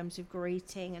in terms of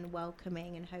greeting and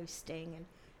welcoming and hosting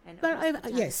and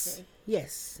But yes.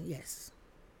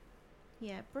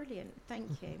 Yeah, brilliant.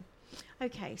 Thank you.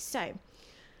 Okay, so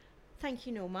thank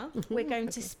you, Norma. We're going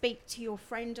to speak to your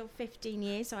friend of 15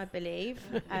 years, I believe,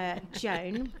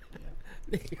 Joan,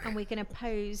 and we're going to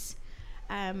pose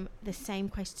the same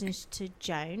questions to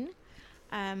Joan.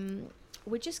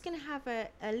 We're just going to have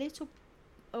a little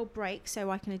break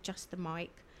so I can adjust the mic,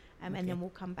 and then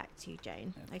we'll come back to you,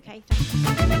 Joan. Okay,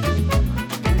 thank you.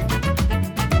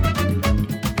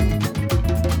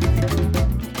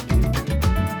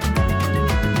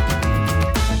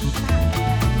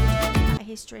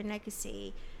 History and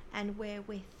Legacy, and we're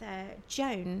with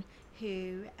Joan,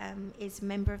 who is a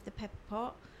member of the Pepper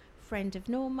Pot, friend of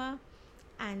Norma,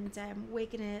 and we're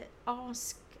going to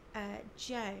ask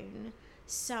Joan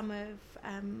some of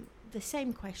the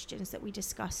same questions that we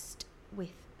discussed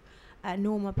with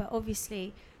Norma, but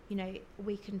obviously, you know,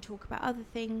 we can talk about other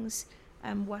things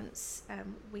once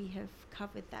we have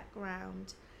covered that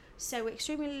ground. So we're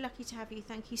extremely lucky to have you.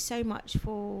 Thank you so much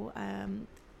for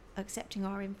accepting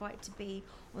our invite to be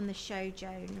on the show,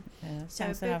 Joan. So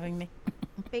thanks for having me.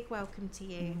 Big welcome to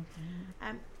you.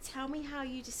 Tell me how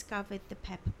you discovered the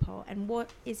Pepper Pot, and what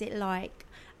is it like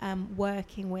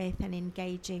working with and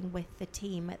engaging with the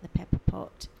team at the Pepper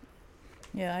Pot?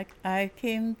 Yeah, I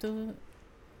came to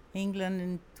England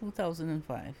in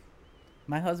 2005.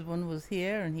 My husband was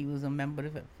here and he was a member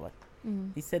of the Pepper Pot.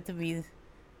 He said to me,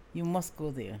 "You must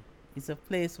go there. It's a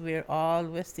place where all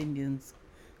West Indians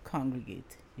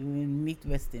congregate. You will meet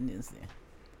West Indians there."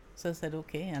 So I said,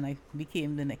 okay, and I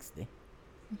became the next day.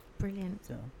 Brilliant.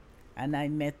 So, and I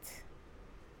met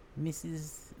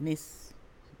Miss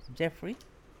Jeffrey,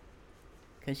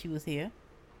 because she was here,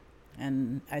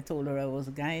 and I told her I was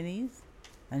a Guyanese,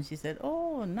 and she said,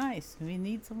 "Oh, nice, we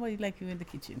need somebody like you in the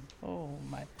kitchen." Oh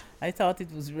my, I thought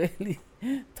it was really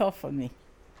tough for me,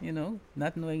 you know,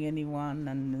 not knowing anyone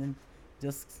and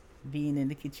just being in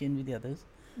the kitchen with the others.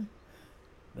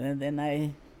 And then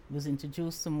I was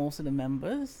introduced to most of the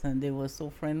members, and they were so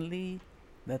friendly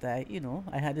that I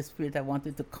had a spirit. I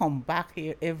wanted to come back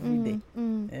here every day.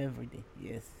 Every day,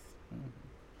 yes.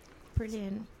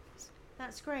 Brilliant.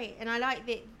 That's great, and I like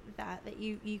that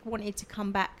you wanted to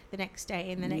come back the next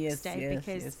day and the next day,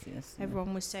 because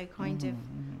everyone was so kind of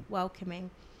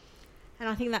welcoming, and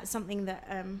I think that's something that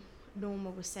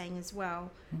Norma was saying as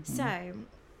well. So.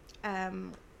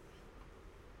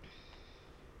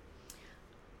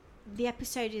 The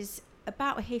episode is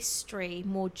about history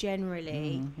more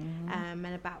generally, and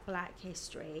about Black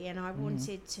history, and I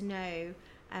wanted to know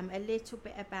a little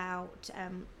bit about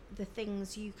the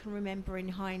things you can remember in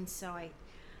hindsight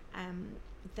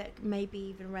that may be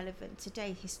even relevant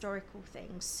today, historical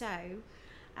things. So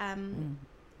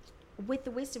with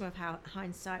the wisdom of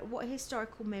hindsight, what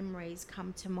historical memories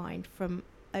come to mind from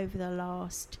over the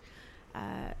last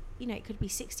it could be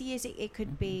 60 years, it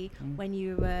could be when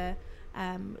you were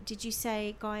did you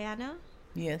say Guyana?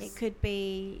 Yes. It could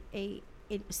be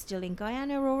still in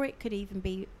Guyana, or it could even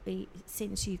be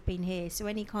since you've been here. So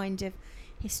any kind of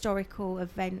historical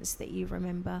events that you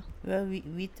remember? Well,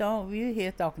 we're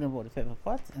here talking about the Pepper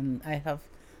Pot, and I have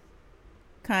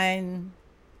kind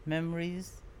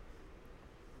memories.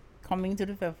 Coming to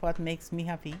the Pepper Pot makes me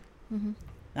happy.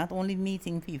 Not only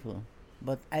meeting people,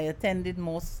 but I attended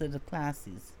most of the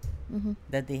classes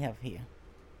that they have here.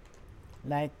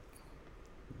 Like,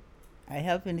 I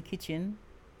help in the kitchen.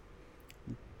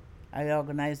 I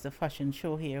organized a fashion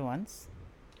show here once.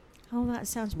 Oh, that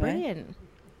sounds brilliant.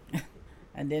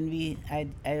 And then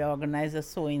I organized a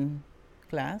sewing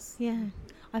class. Yeah.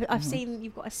 I've seen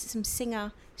you've got some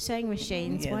Singer sewing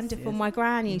machines. Yes, wonderful. Yes. My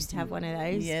gran used to have one of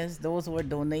those. Yes, those were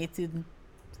donated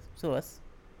to us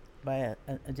by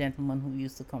a gentleman who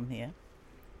used to come here.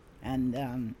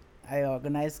 And I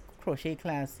organized crochet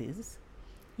classes.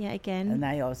 Yeah, again. And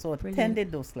I also attended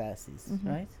those classes,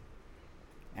 right?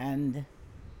 And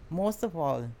most of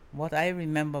all, what I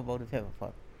remember about the Pepper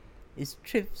Pot is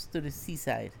trips to the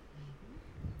seaside.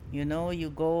 You know, you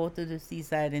go to the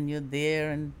seaside and you're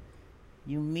there and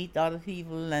you meet other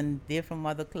people and they're from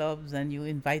other clubs and you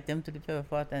invite them to the Pepper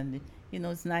Pot, and, you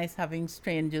know, it's nice having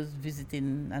strangers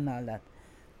visiting and all that.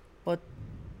 But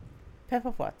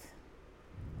Pepper Pot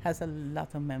has a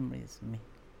lot of memories for me.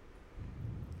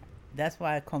 That's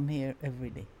why I come here every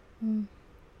day.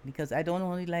 Because I don't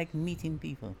only like meeting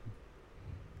people.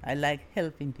 I like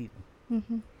helping people.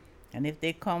 And if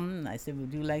they come, I say,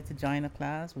 "Would you like to join a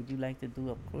class? Would you like to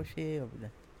do a crochet?" Or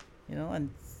and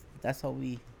that's how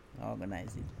we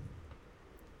organize it.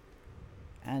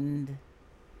 And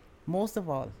most of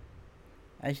all,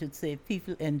 I should say,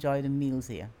 people enjoy the meals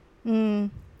here.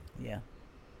 Yeah.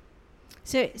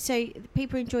 So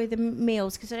people enjoy the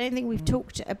meals, because I don't think we've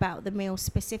talked about the meals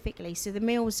specifically. So the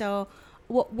meals are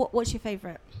what's your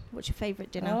favorite? What's your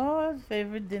favorite dinner? Our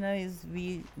favorite dinner is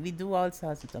we do all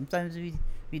sorts. Sometimes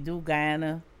we do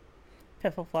Guyana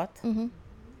pepper pot. Mm-hmm.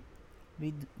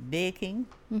 We baking.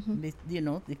 Mm-hmm.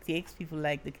 The cakes. People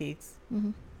like the cakes,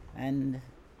 Mm-hmm. and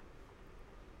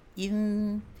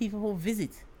even people who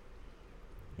visit,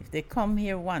 if they come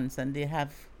here once and they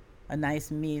have a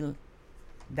nice meal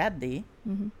that day,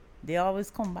 Mm-hmm. they always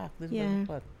come back with Yeah. pepper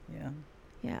pot.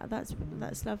 Yeah,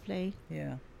 that's lovely.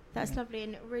 Yeah. That's Yeah. lovely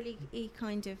and really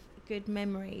kind of good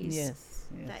memories Yes.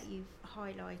 that you've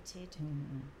highlighted.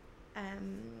 Mhm.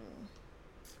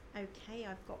 Okay,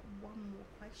 I've got one more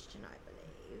question, I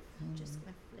believe. I'm just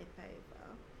going to flip over.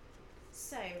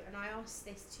 So, and I asked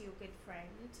this to your good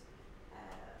friend,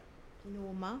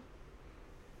 Norma.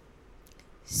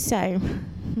 So,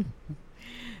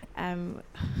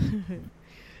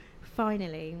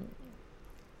 finally,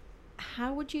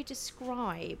 how would you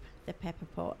describe the pepper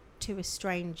pot to a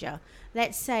stranger?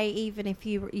 Let's say even if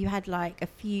you had like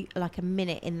a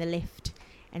minute in the lift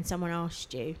and someone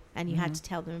asked you and you had to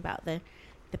tell them about the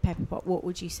pepper pot, what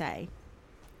would you say?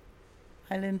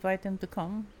 I'll invite them to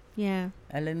come. Yeah.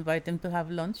 I'll invite them to have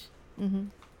lunch, Mm-hmm.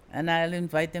 and I'll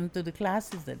invite them to the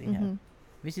classes that they Mm-hmm. have,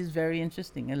 which is very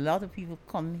interesting. A lot of people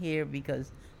come here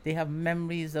because they have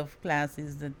memories of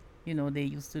classes that they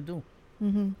used to do,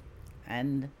 Mm-hmm.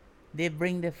 and they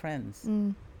bring their friends.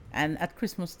 Mm. And at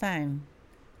Christmas time,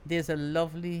 there's a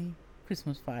lovely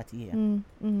Christmas party here. Mm.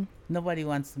 Mm. Nobody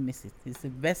wants to miss it. It's the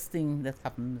best thing that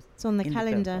happens. It's on the in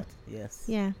calendar. Pepper Pot. Yes.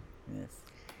 Yeah. Yes.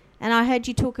 And I heard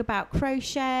you talk about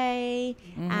crochet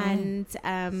Mhm.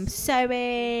 and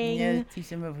sewing. Yeah, teach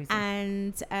them everything.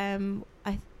 And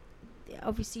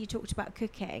obviously you talked about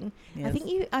cooking. Yes.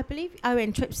 I believe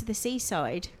and trips to the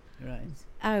seaside. Right.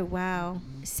 Oh wow,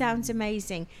 sounds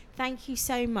amazing. Thank you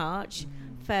so much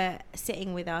for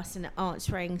sitting with us and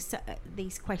answering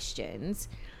these questions.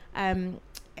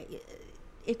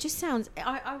 It just sounds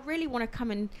I really want to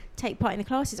come and take part in the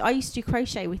classes. I used to do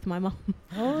crochet with my mum.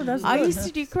 Oh, that's I good. used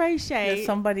to do crochet. There's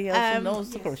somebody else who knows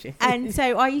to yes. crochet. And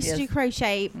so I used to do Yes.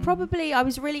 crochet. Probably I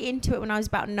was really into it when I was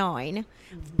about 9.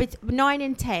 But 9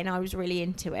 and 10, I was really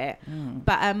into it. Mm.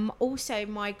 But also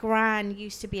my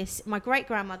my great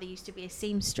grandmother used to be a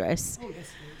seamstress. Oh, that's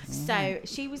good. So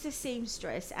she was a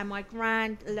seamstress, and my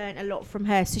gran learnt a lot from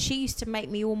her. So she used to make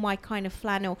me all my kind of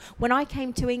flannel. When I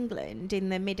came to England in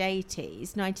the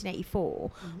mid-80s,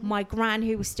 1984, my gran,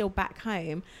 who was still back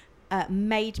home,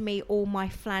 made me all my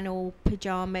flannel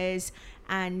pyjamas,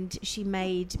 and she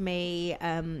made me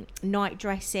night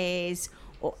dresses,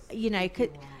 or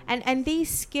and these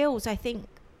skills, I think,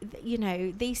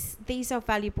 these are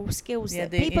valuable skills Yeah,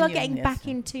 that they're people are in you, getting yes. back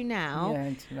into now. Yeah,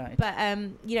 it's right.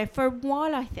 But for a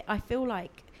while, I feel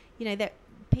like that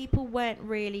people weren't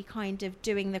really kind of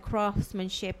doing the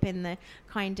craftsmanship in the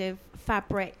kind of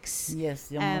fabrics. yes,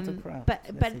 the amount of craft. But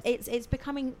that's it. it's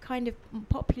becoming kind of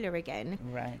popular again.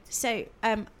 Right. So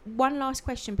one last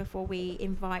question before we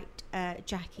invite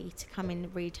Jackie to come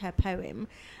and read her poem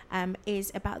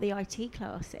is about the IT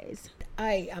classes.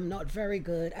 I am not very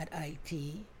good at IT,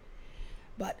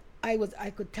 but I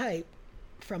could type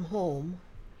from home,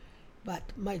 but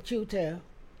my tutor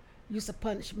used to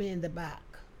punch me in the back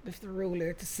with the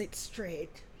ruler to sit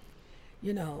straight,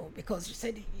 because she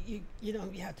said you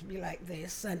have to be like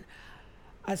this. And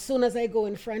as soon as I go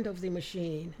in front of the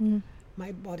machine,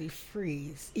 my body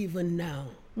freeze even now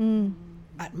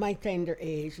at my tender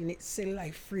age, and it's still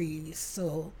I freeze.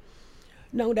 So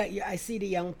now that I see the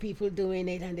young people doing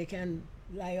it and they can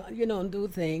lie on, and do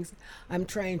things, I'm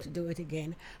trying to do it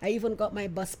again. I even got my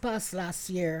bus pass last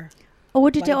year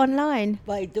Ordered it By- online.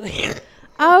 by doing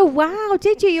Oh wow!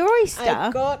 Did you? You're I Oyster.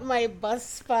 got my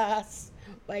bus pass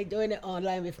by doing it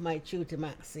online with my tutor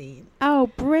Maxine. Oh,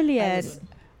 brilliant!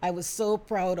 I was so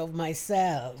proud of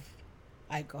myself.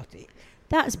 I got it.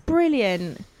 That's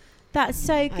brilliant. That's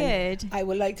so And good. I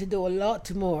would like to do a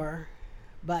lot more,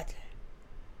 but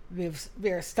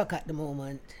we're stuck at the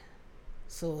moment.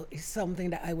 So it's something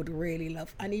that I would really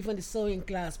love. And even the sewing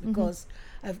class, because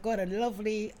I've got a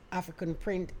lovely African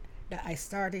print that I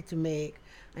started to make,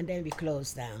 and then we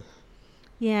closed down.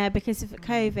 Yeah, because of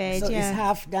COVID. So it's yeah.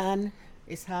 half done.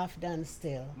 It's half done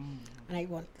still.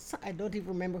 And I don't even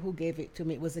remember who gave it to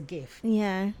me. It was a gift.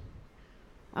 Yeah.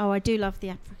 Oh, I do love the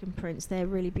African prints. They're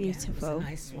really Yeah, it was beautiful. a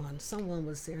nice one. Someone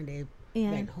was there and they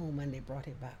Yeah, went home and they brought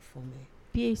it back for me.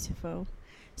 beautiful.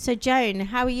 So, Joan,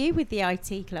 how are you with the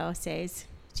IT classes?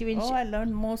 Do you enjoy? I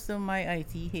learned most of my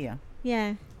IT here,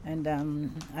 Yeah. and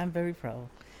I'm very proud.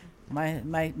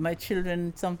 My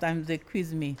children sometimes they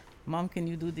quiz me, Mom, can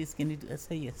you do this? Can you do? I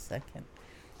say yes, I can.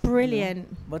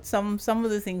 Brilliant. But some of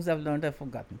the things I've learned, I've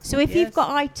forgotten. So if you've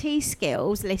got IT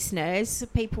skills, listeners,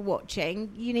 people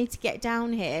watching, you need to get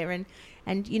down here and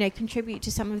contribute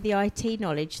to some of the IT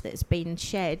knowledge that's been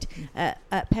shared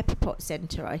at Pepper Pot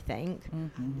Centre, I think.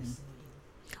 Mm-hmm.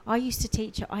 I used to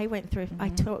teach. I went through. I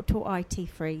taught IT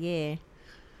for a year,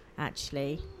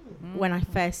 actually, when I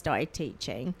first started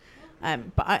teaching.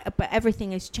 But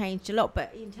everything has changed a lot.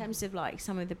 But in terms of like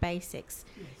some of the basics,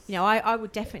 I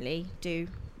would definitely do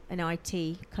an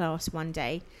IT class one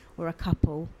day or a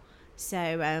couple.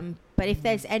 So, but if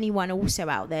there's anyone also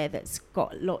out there that's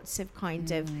got lots of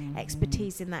kind of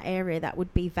expertise in that area, that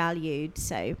would be valued.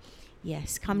 So,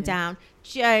 yes, come down.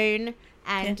 Joan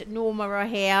and Norma are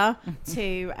here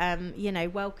to,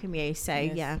 welcome you. So,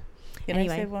 yeah. Can I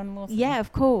say one more thing? Yeah,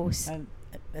 of course.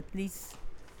 At least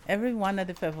everyone at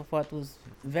the Pepper Pot was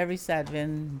very sad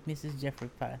when Mrs. Jeffrey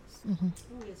passed.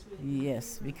 Mm-hmm.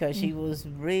 Yes, because she was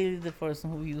really the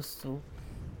person who used to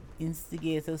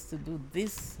instigate us to do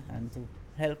this and to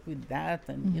help with that,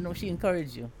 and she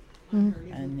encouraged you.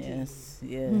 And yes.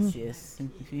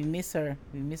 If we miss her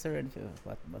at the Pepper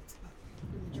Pot, but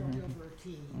the majority of her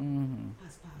team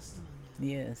has passed on.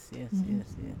 Yes.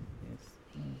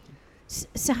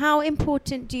 So how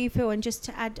important do you feel, and just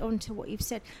to add on to what you've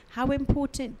said, how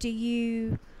important do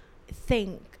you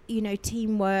think,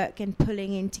 teamwork and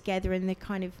pulling in together and the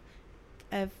kind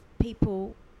of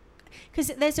people, because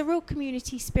there's a real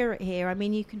community spirit here. I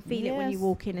mean, you can feel it when you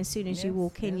walk in. As soon as you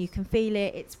walk in, you can feel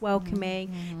it. It's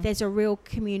welcoming. There's a real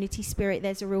community spirit.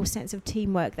 There's a real sense of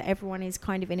teamwork, that everyone is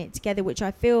kind of in it together, which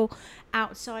I feel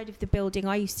outside of the building.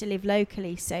 I used to live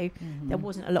locally, so there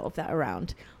wasn't a lot of that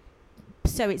around.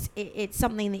 So it's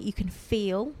something that you can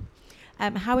feel.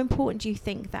 How important do you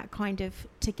think that kind of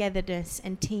togetherness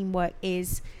and teamwork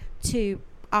is to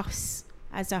us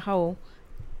as a whole?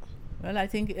 Well, I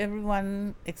think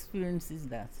everyone experiences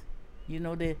that.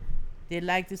 They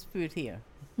like the spirit here.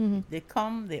 They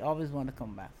come, they always want to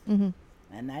come back.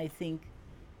 And I think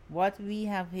what we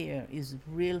have here is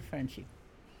real friendship.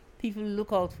 People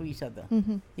look out for each other.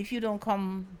 If you don't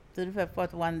come to the Pepper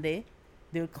Pot one day,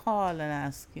 they'll call and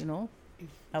ask,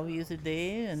 how are you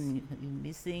today, and you're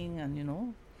missing,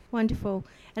 and Wonderful.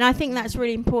 And I think that's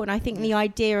really important. I think the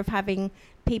idea of having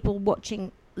people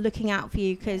watching, looking out for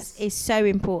you, because is so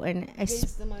important.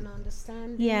 Wisdom and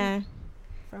understanding. Yeah.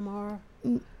 From our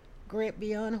great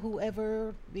beyond,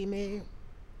 whoever we may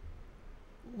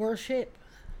worship,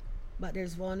 but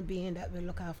there's one being that will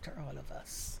look after all of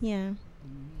us. Yeah.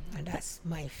 And that's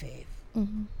my faith.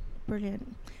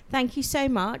 Brilliant. Thank you so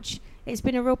much. It's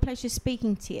been a real pleasure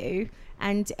speaking to you.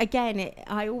 And again,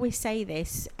 I always say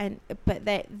this, but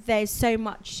there's so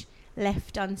much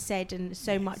left unsaid and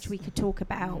so much we could talk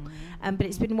about. But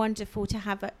it's been wonderful to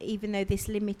have, even though this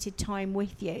limited time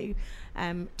with you,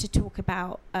 to talk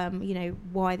about,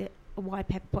 why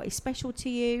Pepper Pot is special to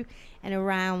you, and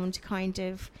around kind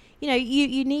of,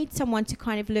 you need someone to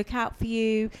kind of look out for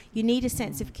you. You need a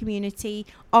sense of community.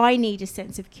 I need a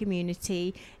sense of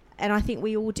community. And I think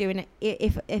we all do. And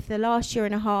if the last year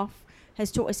and a half has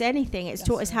taught us anything, it's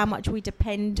taught us how much we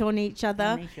depend on each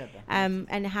other,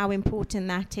 and how important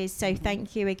that is. So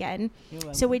thank you again.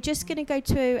 So we're just going to go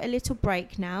to a little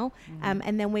break now,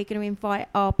 and then we're going to invite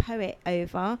our poet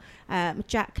over,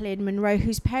 Jacqueline Monroe,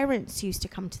 whose parents used to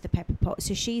come to the Pepper Pot.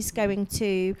 So she's going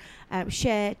to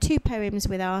share 2 poems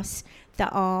with us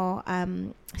that are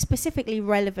specifically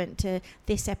relevant to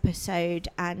this episode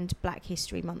and Black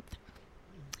History Month.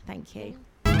 Thank you.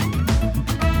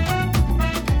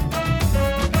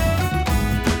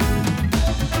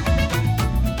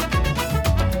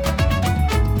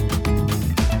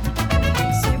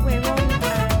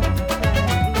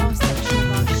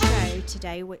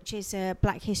 Which is a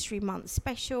Black History Month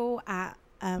special at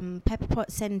Pepper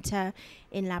Pot Centre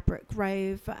in Ladbroke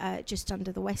Grove, just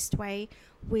under the Westway.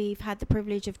 We've had the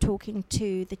privilege of talking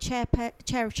to the chair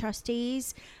of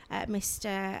trustees,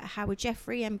 Mr. Howard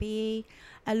Jeffrey, MBE,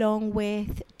 along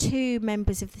with 2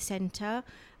 members of the centre,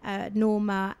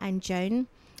 Norma and Joan.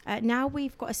 Now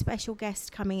we've got a special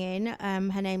guest coming in.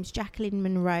 Her name's Jacqueline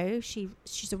Monroe.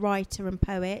 She's a writer and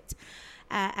poet,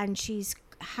 and she's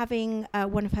having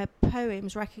one of her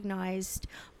poems recognised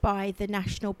by the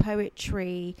National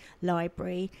Poetry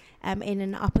Library in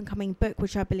an up-and-coming book,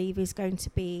 which I believe is going to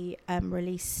be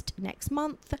released next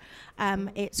month.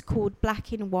 It's called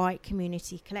Black in White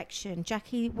Community Collection.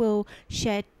 Jackie will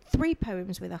share 3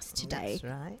 poems with us today. That's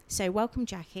right. So welcome,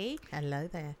 Jackie. Hello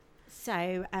there.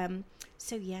 So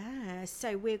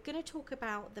we're going to talk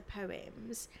about the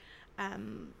poems,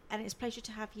 and it's a pleasure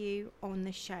to have you on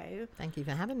the show. Thank you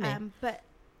for having me. But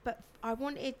But I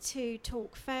wanted to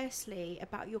talk firstly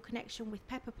about your connection with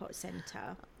Pepper Pot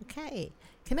Centre. Okay,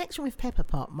 connection with Pepper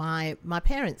Pot. My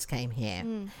parents came here.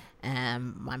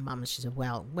 My mum, she's a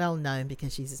well known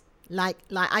because she's like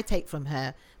I take from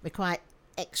her. We're quite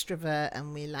extrovert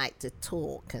and we like to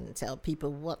talk and tell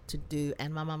people what to do.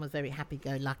 And my mum was very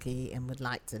happy-go-lucky and would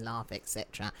like to laugh,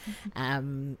 etc.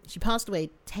 She passed away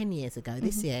 10 years ago.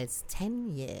 This year it's 10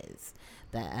 years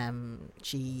that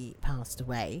she passed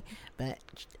away. But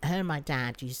her and my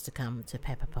dad used to come to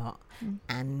Pepper Pot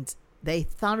and they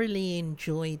thoroughly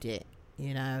enjoyed it.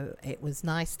 You know, it was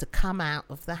nice to come out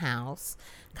of the house,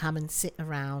 come and sit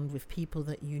around with people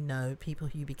that you know, people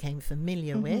who you became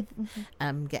familiar with,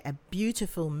 get a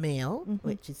beautiful meal,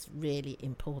 which is really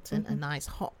important, a nice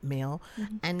hot meal,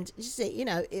 and just, you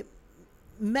know, it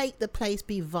make the place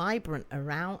be vibrant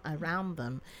around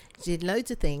them. She did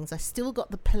loads of things. I still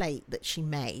got the plate that she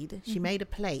made. She made a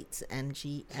plate and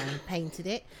she painted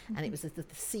it, and it was at the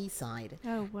seaside. Oh,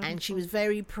 wonderful. And she was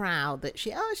very proud that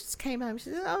she just came home.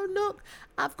 She said, "Oh, look,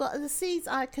 I've got the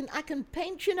seaside. I can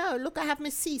paint. You know, look, I have my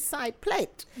seaside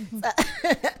plate."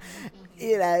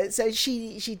 You know, so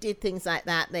she did things like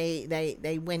that.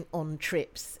 They went on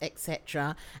trips,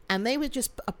 etc., and they were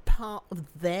just a part of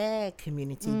their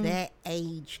community, their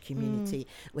age community,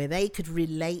 where they could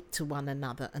relate to one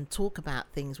another and talk about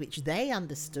things which they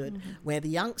understood, where the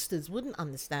youngsters wouldn't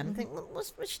understand and think,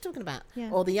 what's she talking about?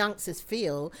 Or the youngsters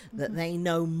feel that they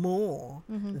know more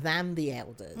than the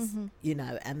elders, you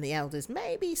know, and the elders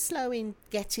maybe slow in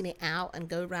getting it out and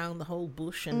go round the whole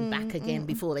bush and back again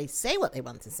before they say what they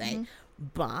want to say.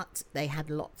 But they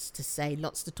had lots to say,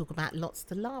 lots to talk about, lots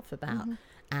to laugh about.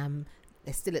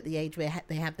 They're still at the age where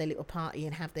they have their little party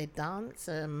and have their dance.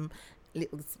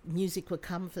 Little music would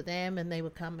come for them and they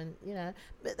would come and, you know,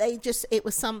 but it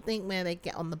was something where they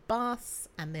get on the bus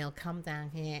and they'll come down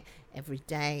here every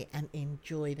day and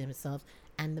enjoy themselves.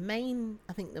 And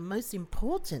I think the most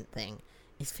important thing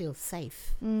is feel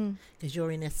safe, because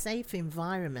you're in a safe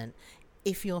environment.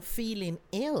 If you're feeling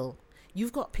ill,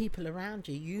 you've got people around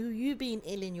you. You being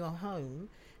ill in your home,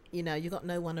 you know, you've got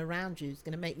no one around you. It's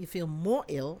going to make you feel more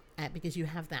ill because you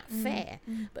have that fear.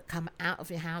 But come out of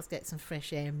your house, get some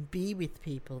fresh air and be with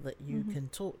people that you can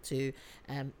talk to.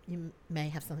 You may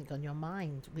have something on your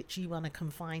mind which you want to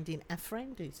confide in a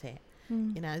friend who's here.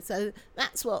 You know, so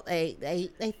that's what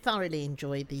they thoroughly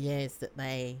enjoyed the years that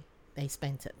they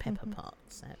spent at Pepper Pot.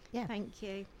 So, yeah. Thank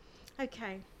you.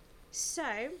 Okay,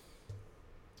 so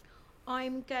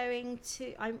I'm going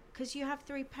to, because you have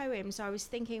 3 poems, I was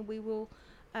thinking we will,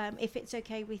 if it's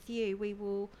okay with you, we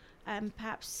will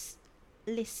perhaps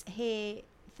hear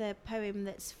the poem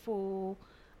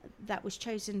that was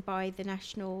chosen by the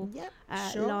National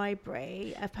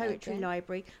Library, a poetry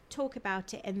library, talk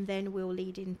about it, and then we'll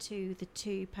lead into the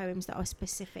 2 poems that are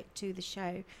specific to the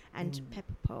show and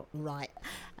Pepper Pot. Right.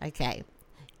 Okay.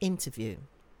 Interview.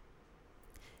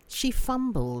 She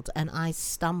fumbled and I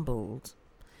stumbled.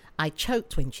 I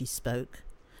choked when she spoke,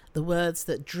 the words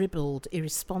that dribbled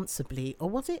irresponsibly, or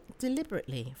was it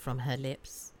deliberately, from her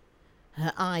lips?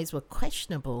 Her eyes were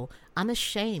questionable,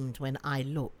 unashamed when I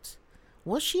looked.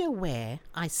 Was she aware,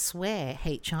 I swear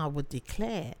HR would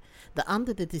declare, that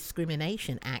under the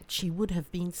Discrimination Act she would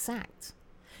have been sacked?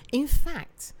 In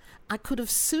fact, I could have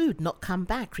sued, not come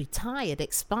back, retired,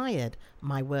 expired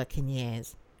my working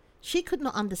years. She could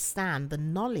not understand the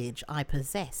knowledge I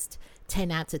possessed,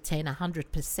 10 out of 10,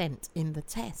 100% in the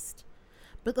test.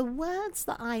 But the words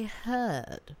that I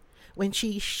heard when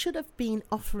she should have been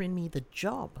offering me the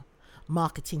job,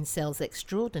 marketing sales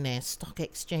extraordinaire, stock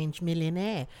exchange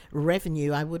millionaire,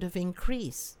 revenue I would have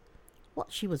increased.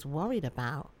 What she was worried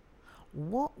about.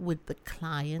 What would the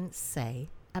client say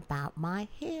about my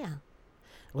hair?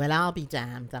 Well, I'll be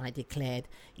damned, I declared.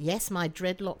 Yes, my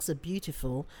dreadlocks are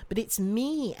beautiful, but it's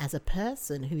me as a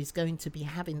person who is going to be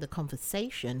having the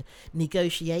conversation,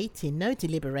 negotiating, no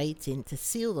deliberating, to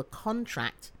seal the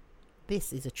contract.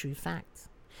 This is a true fact.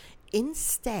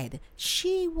 Instead,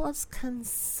 she was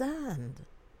concerned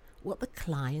what the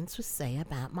clients would say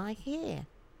about my hair.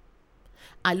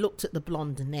 I looked at the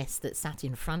blondeness that sat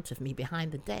in front of me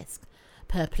behind the desk,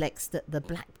 perplexed at the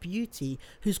black beauty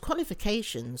whose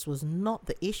qualifications was not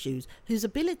the issues, whose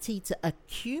ability to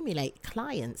accumulate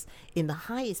clients in the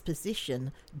highest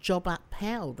position job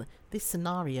upheld. This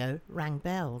scenario rang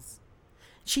bells.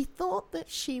 She thought that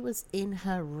she was in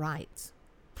her right.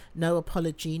 No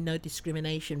apology, no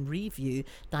discrimination review,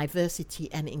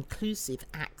 diversity and inclusive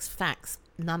acts, facts,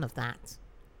 none of that.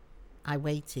 I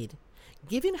waited,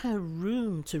 giving her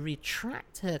room to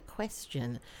retract her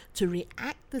question, to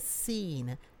react the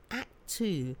scene, Act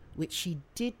 2, which she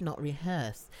did not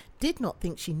rehearse, did not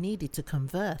think she needed to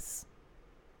converse.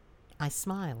 I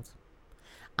smiled.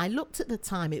 I looked at the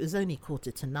time. It was only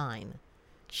 9:15.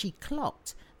 She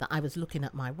clocked that I was looking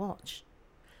at my watch.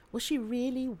 Was she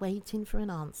really waiting for an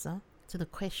answer to the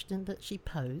question that she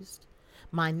posed?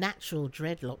 My natural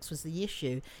dreadlocks was the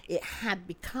issue. It had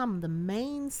become the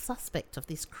main suspect of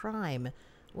this crime.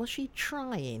 Was she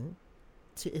trying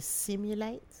to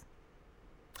assimilate?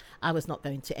 I was not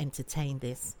going to entertain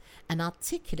this, and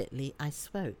articulately I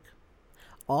spoke.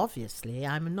 Obviously,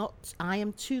 I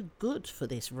am too good for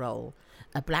this role.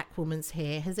 A black woman's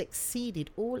hair has exceeded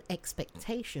all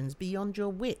expectations beyond your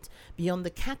wit, beyond the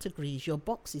categories, your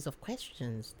boxes of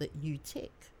questions that you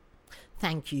tick.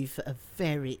 Thank you for a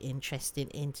very interesting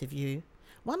interview.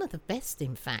 One of the best,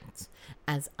 in fact,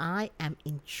 as I am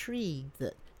intrigued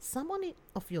that someone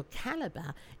of your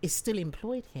caliber is still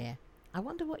employed here. I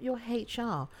wonder what your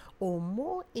HR, or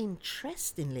more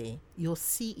interestingly, your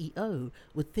CEO,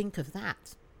 would think of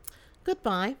that.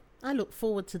 Goodbye. I look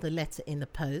forward to the letter in the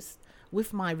post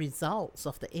with my results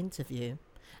of the interview.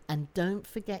 And don't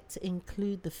forget to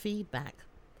include the feedback.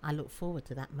 I look forward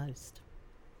to that most.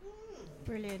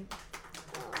 Brilliant.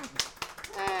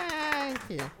 Thank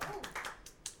you.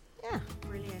 Yeah.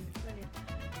 Brilliant.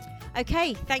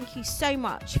 Okay, thank you so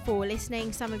much for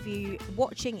listening. Some of you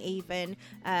watching even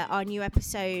our new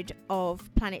episode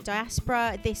of Planet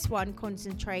Diaspora. This one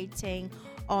concentrating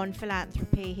on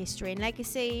philanthropy, history and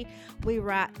legacy. We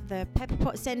were at the Pepper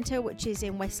Pot Centre, which is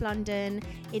in West London,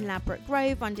 in Ladbroke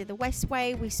Grove, under the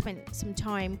Westway. We spent some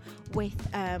time with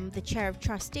the Chair of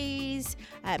Trustees,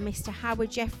 Mr.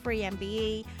 Howard Jeffrey,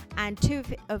 MBE, and two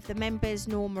of the members,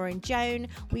 Norma and Joan.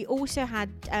 We also had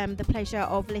the pleasure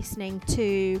of listening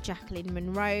to Jacqueline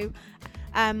Monroe.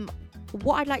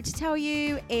 What I'd like to tell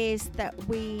you is that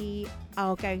we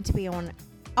are going to be on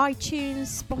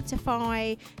iTunes,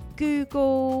 Spotify,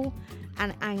 Google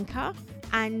and Anchor,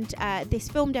 and this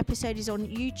filmed episode is on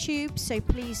YouTube, so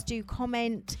please do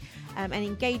comment and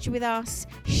engage with us,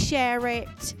 share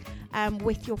it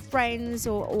with your friends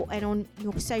and on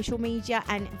your social media,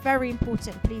 and very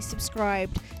important, please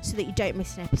subscribe so that you don't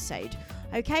miss an episode.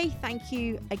 Okay, thank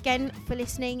you again for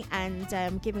listening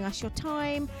and giving us your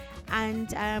time,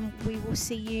 and we will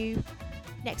see you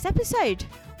next episode,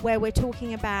 where we're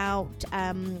talking about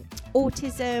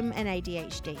autism and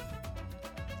ADHD.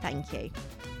 Thank you.